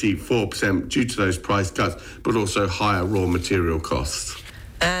 24% due to those price cuts, but also higher raw material costs.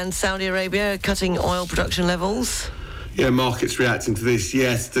 And Saudi Arabia cutting oil production levels. Yeah, markets reacting to this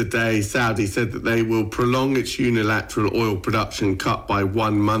yesterday. Saudi said that they will prolong its unilateral oil production cut by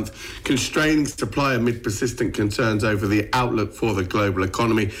 1 month, constraining supply amid persistent concerns over the outlook for the global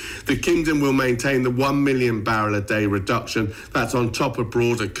economy. The kingdom will maintain the 1 million barrel a day reduction. That's on top of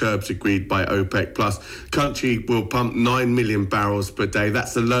broader curbs agreed by OPEC+. The country will pump 9 million barrels per day.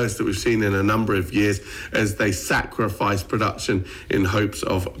 That's the lowest that we've seen in a number of years as they sacrifice production in hopes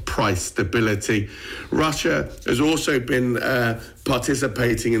of price stability. Russia has also been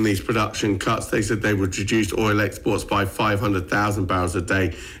participating in these production cuts. They said they would reduce oil exports by 500,000 barrels a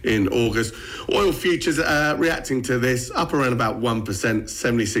day in August. Oil futures reacting to this, up around about 1%,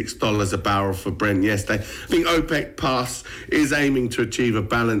 $76 a barrel for Brent yesterday. I think OPEC Plus is aiming to achieve a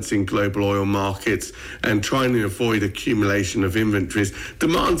balance in global oil markets and trying to avoid accumulation of inventories.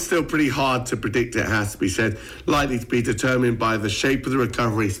 Demand's still pretty hard to predict, it has to be said, likely to be determined by the shape of the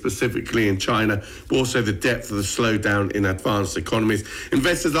recovery, specifically in China, but also the depth of the slowdown in advanced economies.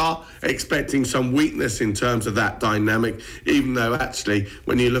 Investors are expecting some weakness in terms of that dynamic, even though actually,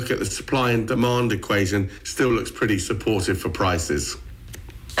 when you look at the supply and demand equation, still looks pretty supportive for prices.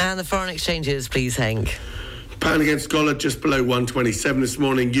 And the foreign exchanges, please, Hank. Pound against dollar just below 127 this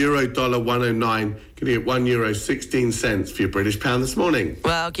morning. Euro dollar 109. Getting at €1.16 for your British pound this morning.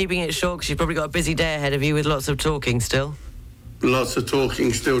 Well, keeping it short because you've probably got a busy day ahead of you with lots of talking still. Lots of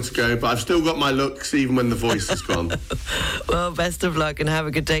talking still to go, but I've still got my looks even when the voice is gone. Well, best of luck and have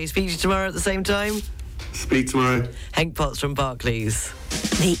a good day. Speak to you tomorrow at the same time. Speak tomorrow. Hank Potts from Barclays.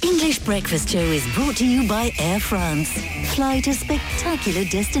 The English Breakfast Show is brought to you by Air France. Fly to spectacular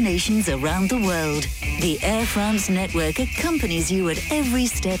destinations around the world. The Air France network accompanies you at every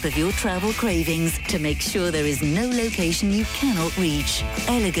step of your travel cravings to make sure there is no location you cannot reach.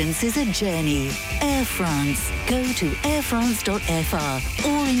 Elegance is a journey. Air France. Go to airfrance.fr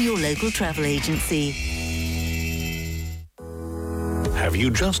or in your local travel agency. Have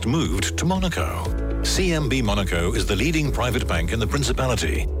you just moved to Monaco? CMB Monaco is the leading private bank in the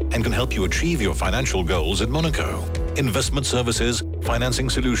Principality and can help you achieve your financial goals in Monaco. investment services, financing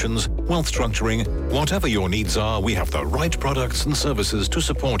solutions, wealth structuring. Whatever your needs are, we have the right products and services to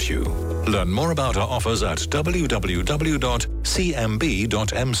support you. Learn more about our offers at www.cmb.mc.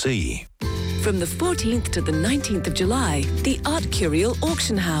 From the 14th to the 19th of July, the Art Curial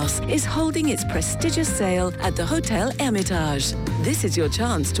Auction House is holding its prestigious sale at the Hotel Hermitage. This is your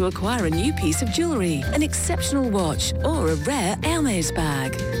chance to acquire a new piece of jewellery, an exceptional watch, or a rare Hermès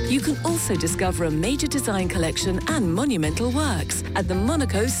bag. You can also discover a major design collection and monumental works at the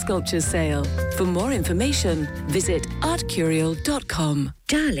Monaco Sculptures Sale. For more information, visit artcurial.com.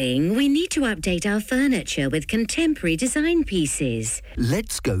 Darling, we need to update our furniture with contemporary design pieces.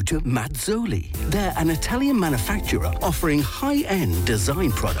 Let's go to Mazzoli. They're an Italian manufacturer offering high-end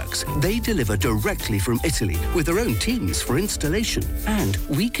design products. They deliver directly from Italy with their own teams for installation. And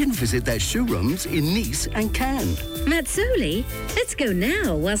we can visit their showrooms in Nice and Cannes. Mazzoli? Let's go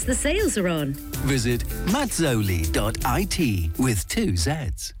now whilst the sales are on. Visit mazzoli.it with 2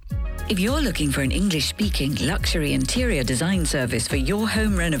 Zs. If you're looking for an English-speaking luxury interior design service for your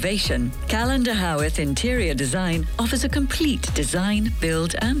home renovation, Calendar Howarth Interior Design offers a complete design,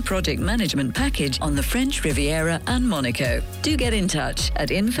 build and project management package on the French Riviera and Monaco. Do get in touch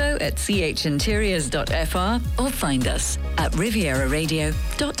at info@chinteriors.fr or find us at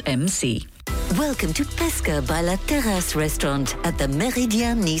rivieraradio.mc. Welcome to Pesca by La Terrasse restaurant at the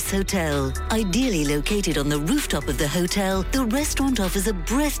Méridien Nice Hotel. Ideally located on the rooftop of the hotel, the restaurant offers a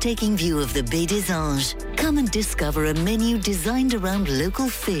breathtaking view of the Baie des Anges. Come and discover a menu designed around local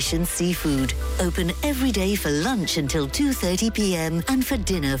fish and seafood. Open every day for lunch until 2:30 p.m. and for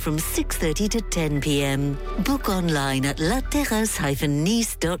dinner from 6:30 to 10 p.m. Book online at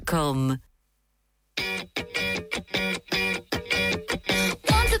laterrasse-nice.com.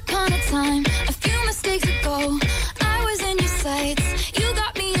 Once upon a time, a few mistakes ago, I was in your sights. You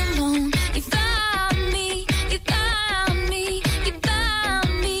got me alone. You found me. You found me. You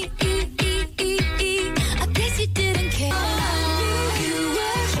found me. I guess you didn't care. I knew you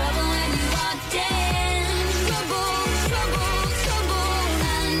were trouble when you walked in. Trouble, trouble, trouble. I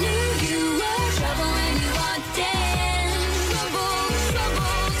knew you were trouble when you walked in. Trouble,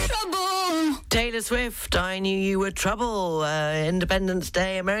 trouble, trouble. Taylor Swift, I Knew You Were Trouble. Independence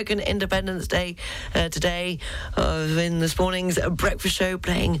Day, American Independence Day today. In this morning's breakfast show,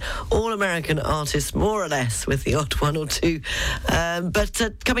 playing all American artists, more or less, with the odd one or two. But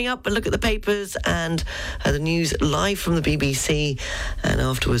coming up, a look at the papers and the news live from the BBC. And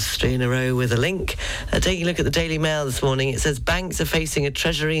afterwards, 3 in a row with a link. Taking a look at the Daily Mail this morning, it says banks are facing a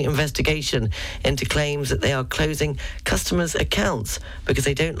Treasury investigation into claims that they are closing customers' accounts because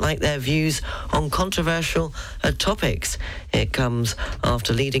they don't like their views on controversial topics. It comes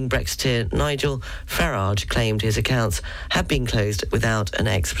after leading Brexiteer Nigel Farage claimed his accounts had been closed without an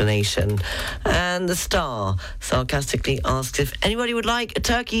explanation. And the Star sarcastically asks if anybody would like a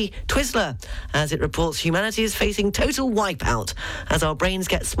turkey Twizzler, as it reports humanity is facing total wipeout as our brains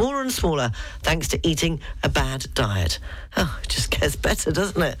get smaller and smaller thanks to eating a bad diet. Oh, it just gets better,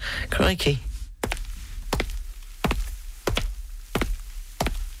 doesn't it? Crikey.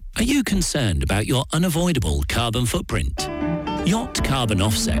 Are you concerned about your unavoidable carbon footprint? Yacht Carbon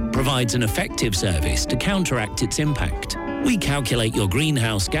Offset provides an effective service to counteract its impact. We calculate your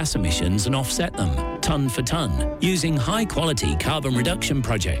greenhouse gas emissions and offset them, tonne for tonne, using high-quality carbon reduction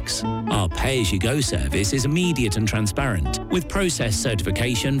projects. Our pay-as-you-go service is immediate and transparent, with process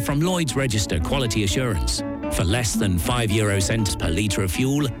certification from Lloyd's Register Quality Assurance. For less than 5 euro cents per litre of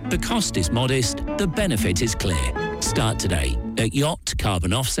fuel, the cost is modest, the benefit is clear. Start today at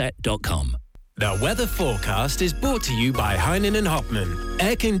yachtcarbonoffset.com. The weather forecast is brought to you by Heinen and Hopman,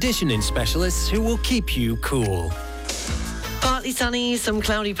 air conditioning specialists who will keep you cool. Partly sunny, some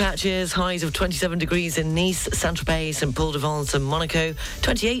cloudy patches, highs of 27 degrees in Nice, Saint-Tropez, St. Paul-de-Vence and Monaco,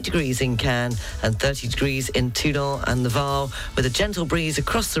 28 degrees in Cannes and 30 degrees in Toulon and the Var, with a gentle breeze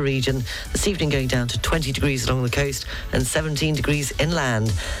across the region. This evening going down to 20 degrees along the coast and 17 degrees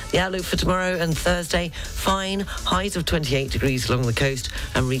inland. The outlook for tomorrow and Thursday, fine, highs of 28 degrees along the coast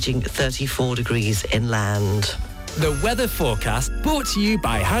and reaching 34 degrees inland. The weather forecast brought to you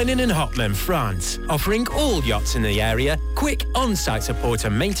by Heinen and Hopman France, offering all yachts in the area quick on-site support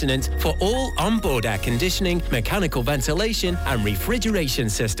and maintenance for all on-board air conditioning, mechanical ventilation and refrigeration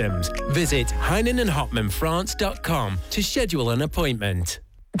systems. Visit HeinenandHopmanFrance.com to schedule an appointment.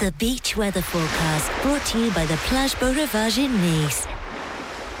 The beach weather forecast brought to you by the Plage Beau Rivage in Nice.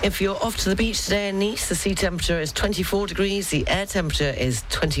 If you're off to the beach today in Nice, the sea temperature is 24 degrees, the air temperature is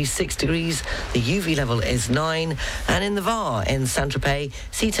 26 degrees, the UV level is 9, and in the Var in Saint-Tropez,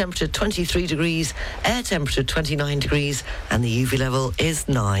 sea temperature 23 degrees, air temperature 29 degrees, and the UV level is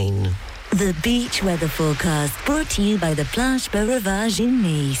 9. The beach weather forecast brought to you by the Plage Beau Rivage in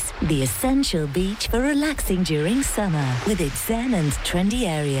Nice. The essential beach for relaxing during summer with its zen and trendy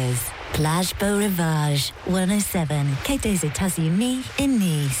areas. Plage Beau Rivage, 107, Quai des États-Unis in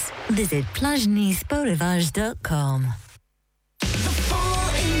Nice. Visit plagenicebeaurivage.com. The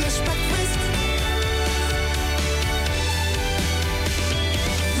Full English Breakfast.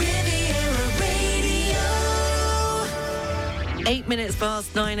 Riviera Radio. 8 minutes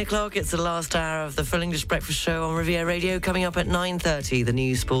past 9 o'clock. It's the last hour of the Full English Breakfast Show on Riviera Radio. Coming up at 9:30, the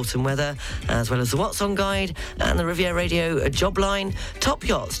news, sport and weather, as well as the What's On Guide and the Riviera Radio job line. Top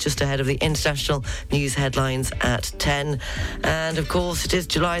yachts just ahead of the international news headlines at 10. And, of course, it is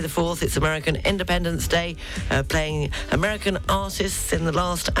July the 4th. It's American Independence Day, playing American artists in the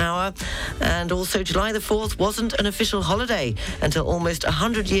last hour. And also, July the 4th wasn't an official holiday until almost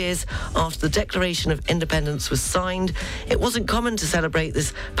 100 years after the Declaration of Independence was signed. It wasn't common to celebrate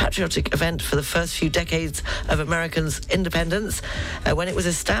this patriotic event for the first few decades of Americans' independence. When it was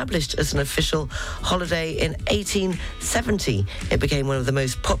established as an official holiday in 1870, it became one of the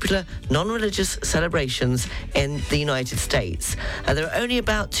most popular non-religious celebrations in the United States. There are only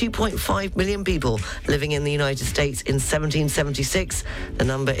about 2.5 million people living in the United States in 1776. The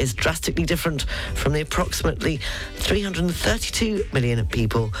number is drastically different from the approximately 332 million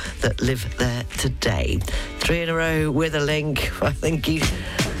people that live there today. 3 in a row with a link. I think you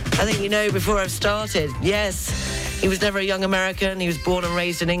know before I've started. Yes, he was never a young American. He was born and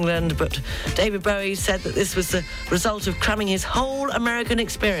raised in England, but David Bowie said that this was the result of cramming his whole American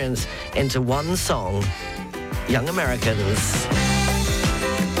experience into one song, Young Americans.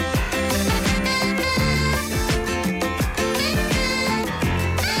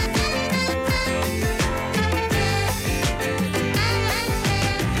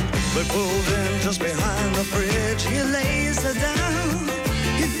 We pulled in just behind the bridge. He lays her down.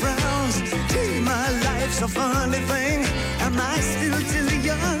 He frowns. Gee, my life's a funny thing. Am I still too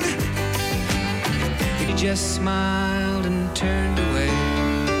young? He just smiled and turned away.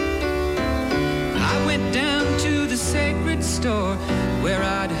 I went down to the sacred store where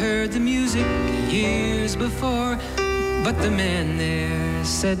I'd heard the music years before, but the man there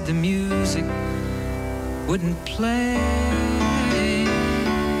said the music wouldn't play.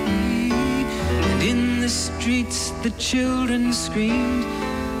 In the streets the children screamed,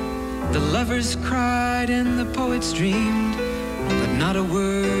 the lovers cried and the poets dreamed, but not a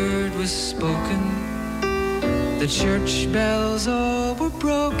word was spoken. The church bells all were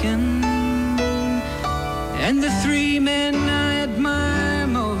broken, and the 3 men I admire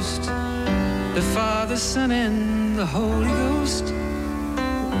most, the Father, Son, and the Holy Ghost,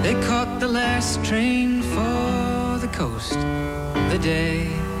 they caught the last train for the coast the day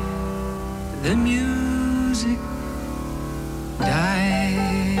the music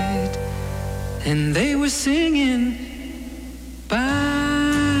died, and they were singing,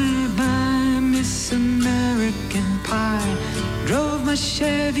 bye, bye, Miss American Pie. Drove my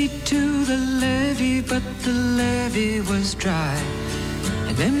Chevy to the levee, but the levee was dry,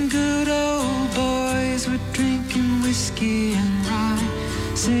 and them good old boys were drinking whiskey and rye,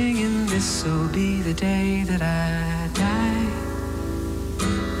 singing, this'll be the day that I die.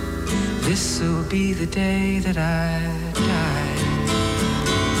 This'll be the day that I die.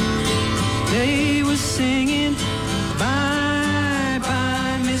 They were singing, bye,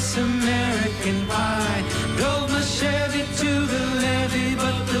 bye, Miss American Pie. Drove my Chevy to the levee,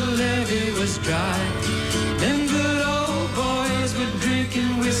 but the levee was dry. Them good old boys were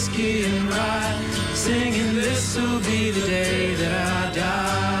drinking whiskey and rye, singing, this'll be the day that I die.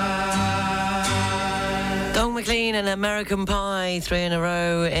 Don McLean and American Pie, 3 in a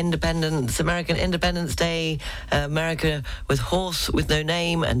row. Independence, American Independence Day, America with Horse with No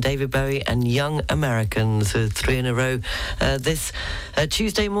Name, and David Bowie and Young Americans, 3 in a row. This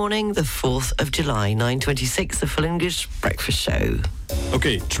Tuesday morning, the 4th of July, 9:26, the Full English Breakfast Show.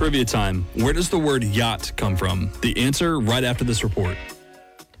 Okay, trivia time. Where does the word yacht come from? The answer right after this report.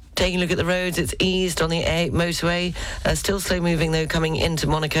 Taking a look at the roads, it's eased on the A8 motorway. Still slow moving, though, coming into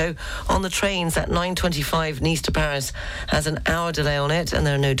Monaco. On the trains, that 9:25 Nice to Paris has an hour delay on it, and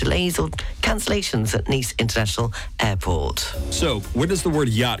there are no delays or cancellations at Nice International Airport. So, where does the word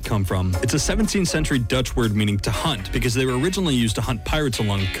yacht come from? It's a 17th century Dutch word meaning to hunt, because they were originally used to hunt pirates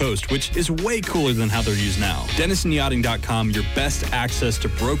along the coast, which is way cooler than how they're used now. DenisonYachting.com, your best access to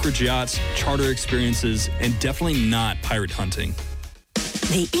brokerage yachts, charter experiences, and definitely not pirate hunting.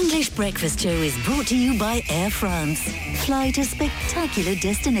 The English Breakfast Show is brought to you by Air France. Fly to spectacular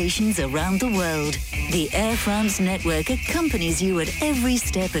destinations around the world. The Air France network accompanies you at every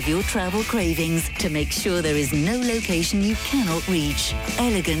step of your travel cravings to make sure there is no location you cannot reach.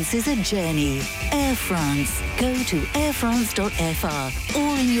 Elegance is a journey. Air France. Go to airfrance.fr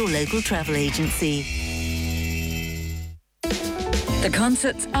or in your local travel agency. The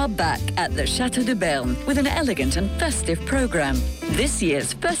concerts are back at the Château de Berne with an elegant and festive program. This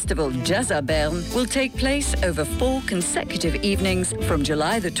year's festival, Jazz à Berne, will take place over 4 consecutive evenings from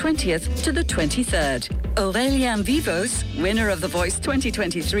July the 20th to the 23rd. Aurélien Vivos, winner of The Voice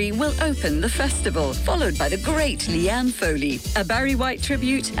 2023, will open the festival, followed by the great Leanne Foley, a Barry White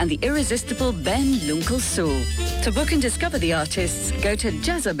tribute, and the irresistible Ben Lunkel Soul. To book and discover the artists, go to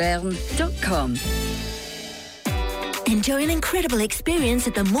jazzaberne.com. Enjoy an incredible experience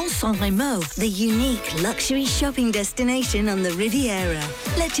at the Mall Saint-Remo, the unique luxury shopping destination on the Riviera.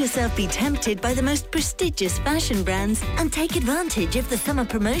 Let yourself be tempted by the most prestigious fashion brands and take advantage of the summer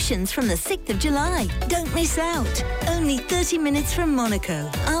promotions from the 6th of July. Don't miss out. Only 30 minutes from Monaco,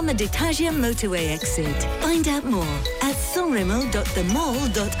 Arma d'Italia motorway exit. Find out more at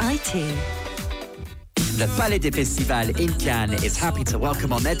sanremo.themall.it. The Palais des Festivals in Cannes is happy to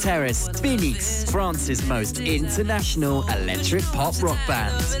welcome on their terrace Phoenix, France's most international electric pop rock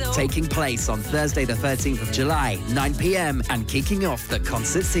band. Taking place on Thursday the 13th of July, 9 p.m. and kicking off the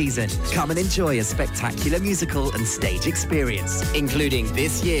concert season. Come and enjoy a spectacular musical and stage experience, including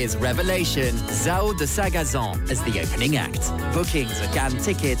this year's revelation, Zao de Sagazan, as the opening act. Bookings at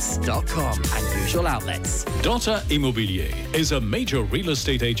gantickets.com and usual outlets. Dotter Immobilier is a major real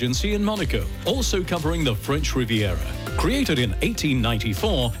estate agency in Monaco, also covering the French Riviera. Created in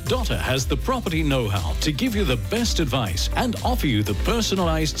 1894, Dotter has the property know-how to give you the best advice and offer you the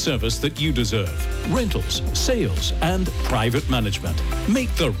personalized service that you deserve. Rentals, sales, and private management.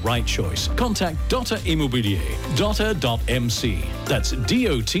 Make the right choice. Contact Dotter Immobilier, dotter.mc. That's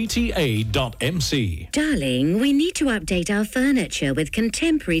DOTTA.mc. Darling, we need to update our furniture with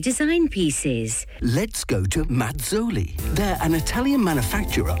contemporary design pieces. Let's go to Mazzoli. They're an Italian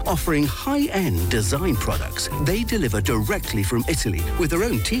manufacturer offering high-end design products. They deliver directly from Italy with their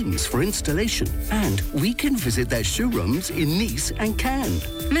own teams for installation. And we can visit their showrooms in Nice and Cannes.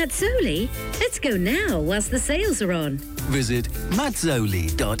 Mazzoli? Let's go now whilst the sales are on. Visit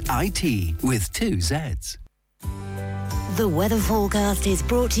mazzoli.it with 2 Zs. The weather forecast is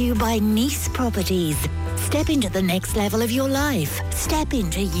brought to you by Nice Properties. Step into the next level of your life. Step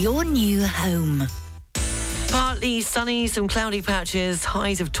into your new home. Partly sunny, some cloudy patches,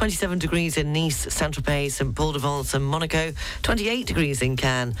 highs of 27 degrees in Nice, Saint-Tropez, St. Paul-de-Vence and Monaco, 28 degrees in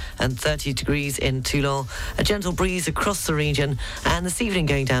Cannes and 30 degrees in Toulon. A gentle breeze across the region, and this evening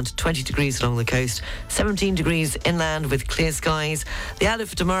going down to 20 degrees along the coast, 17 degrees inland with clear skies. The outlook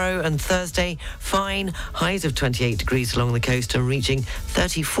for tomorrow and Thursday, fine, highs of 28 degrees along the coast and reaching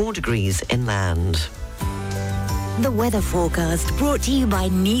 34 degrees inland. The weather forecast brought to you by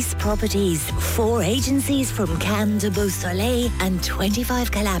Nice Properties. 4 agencies from Cannes to Beausoleil and 25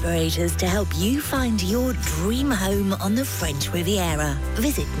 collaborators to help you find your dream home on the French Riviera.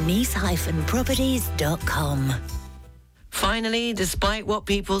 Visit nice-properties.com. Finally, despite what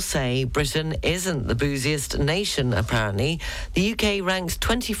people say, Britain isn't the booziest nation, apparently. The UK ranks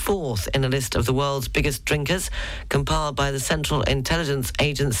 24th in a list of the world's biggest drinkers, compiled by the Central Intelligence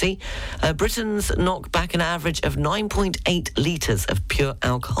Agency. Britons knock back an average of 9.8 litres of pure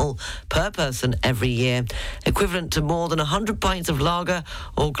alcohol per person every year, equivalent to more than 100 pints of lager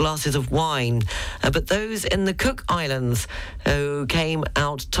or glasses of wine. But those in the Cook Islands, who came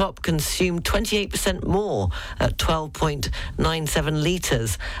out top, consumed 28% more at 12.97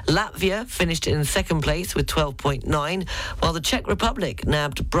 litres. Latvia finished in second place with 12.9, while the Czech Republic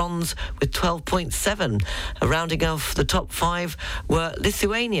nabbed bronze with 12.7. Rounding off the top 5 were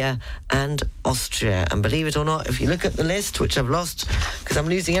Lithuania and Austria. And believe it or not, if you look at the list, which I've lost because I'm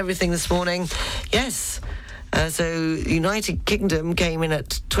losing everything this morning, yes. So the United Kingdom came in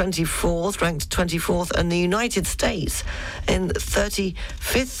at 24th, ranked 24th, and the United States in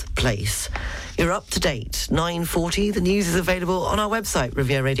 35th place. You're up to date, 9:40. The news is available on our website,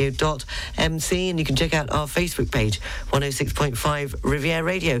 rivieradio.mc, and you can check out our Facebook page, 106.5 Riviera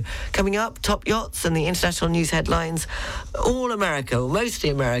Radio. Coming up, top yachts and the international news headlines. All America, or mostly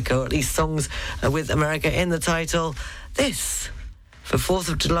America, or at least songs with America in the title. This for 4th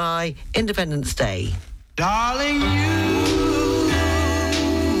of July, Independence Day. Darling, you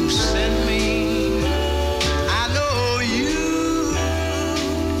send me, I know you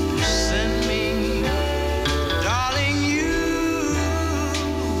send me. Darling, you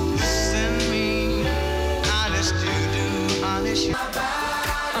send me, honest you do, honest you.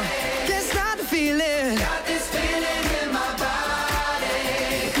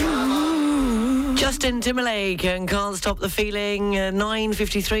 Justin Timberlake and Can't Stop the Feeling.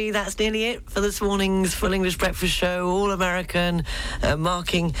 9:53, that's nearly it for this morning's Full English Breakfast Show. All American,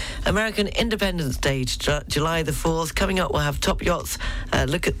 marking American Independence Day, July the 4th. Coming up, we'll have Top Yachts,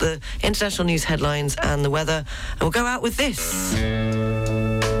 look at the international news headlines and the weather. And we'll go out with this.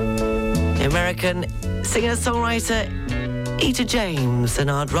 The American singer-songwriter Etta James, and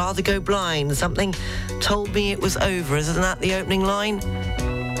I'd rather go blind. Something told me it was over. Isn't that the opening line?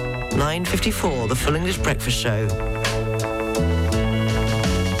 9:54, the Full English Breakfast Show.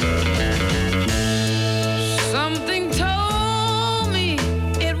 Something told me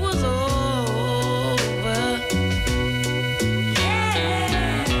it was over.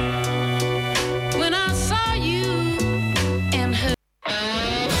 Yeah. When I saw you and her.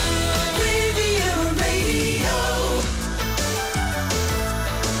 Riviera Radio.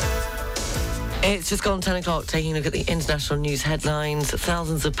 It's just gone 10 o'clock, taking a look at the international news headlines.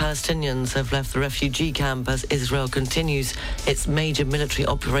 Thousands of Palestinians have left the refugee camp as Israel continues its major military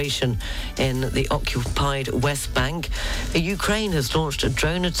operation in the occupied West Bank. Ukraine has launched a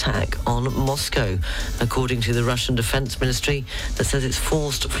drone attack on Moscow, according to the Russian Defense Ministry, that says it's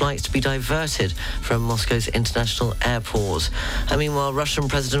forced flights to be diverted from Moscow's international airport. And meanwhile, Russian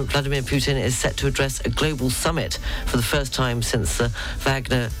President Vladimir Putin is set to address a global summit for the first time since the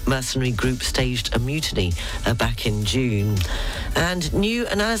Wagner mercenary group staged a mutiny back in June. And new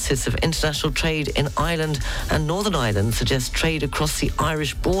analysis of international trade in Ireland and Northern Ireland suggests trade across the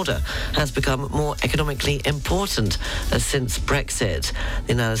Irish border has become more economically important since Brexit.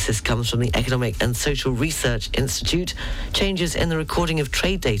 The analysis comes from the Economic and Social Research Institute. Changes in the recording of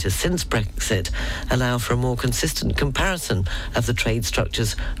trade data since Brexit allow for a more consistent comparison of the trade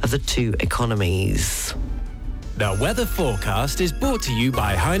structures of the two economies. The weather forecast is brought to you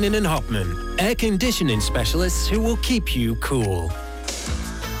by Heinen and Hopman, air conditioning specialists who will keep you cool.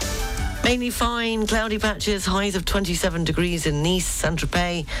 Mainly fine, cloudy patches, highs of 27 degrees in Nice,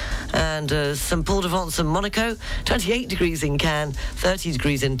 Saint-Tropez and St. Paul-de-Vence and Monaco, 28 degrees in Cannes, 30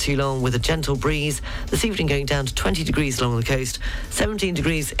 degrees in Toulon with a gentle breeze. This evening going down to 20 degrees along the coast, 17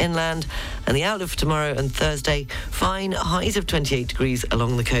 degrees inland, and the outlook for tomorrow and Thursday, fine, highs of 28 degrees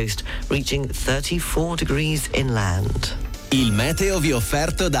along the coast, reaching 34 degrees inland. Il meteo vi è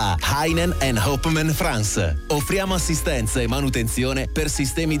offerto da Heinen & Hopman France. Offriamo assistenza e manutenzione per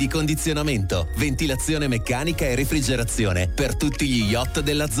sistemi di condizionamento, ventilazione meccanica e refrigerazione per tutti gli yacht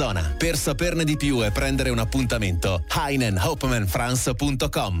della zona. Per saperne di più e prendere un appuntamento,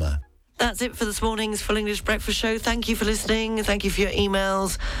 heinenhopmanfrance.com. That's it for this morning's Full English Breakfast Show. Thank you for listening. Thank you for your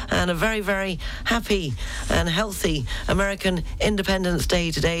emails. And a very, very happy and healthy American Independence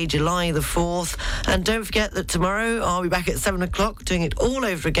Day today, July the 4th. And don't forget that tomorrow I'll be back at 7 o'clock doing it all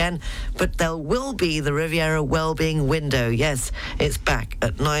over again. But there will be the Riviera Wellbeing Window. Yes, it's back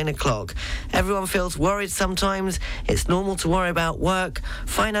at 9 o'clock. Everyone feels worried sometimes. It's normal to worry about work,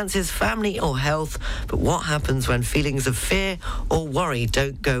 finances, family or health. But what happens when feelings of fear or worry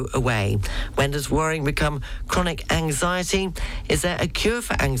don't go away? When does worrying become chronic anxiety? Is there a cure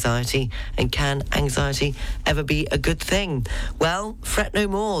for anxiety? And can anxiety ever be a good thing? Well, fret no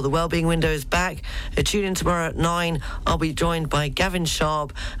more. The Wellbeing Window is back. Tune in tomorrow at 9. I'll be joined by Gavin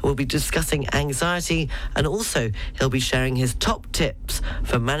Sharp. We'll be discussing anxiety, and also he'll be sharing his top tips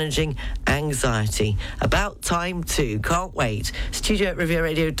for managing anxiety. About time too. Can't wait. Studio at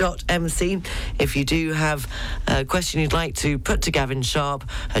rivieradio.mc. If you do have a question you'd like to put to Gavin Sharp,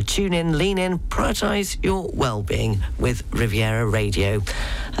 tune in, lean in, prioritise your well-being with Riviera Radio.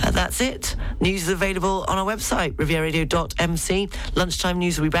 That's it. News is available on our website, rivieradio.mc. Lunchtime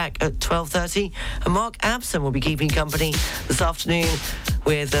news will be back at 12:30. And Mark Abson will be keeping company this afternoon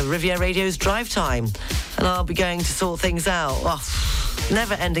with Riviera Radio's Drive Time. And I'll be going to sort things out. Oh,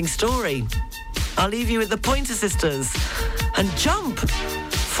 never-ending story. I'll leave you with the Pointer Sisters and Jump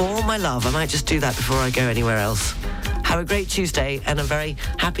for my love. I might just do that before I go anywhere else. Have a great Tuesday and a very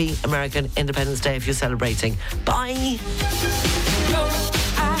happy American Independence Day if you're celebrating. Bye.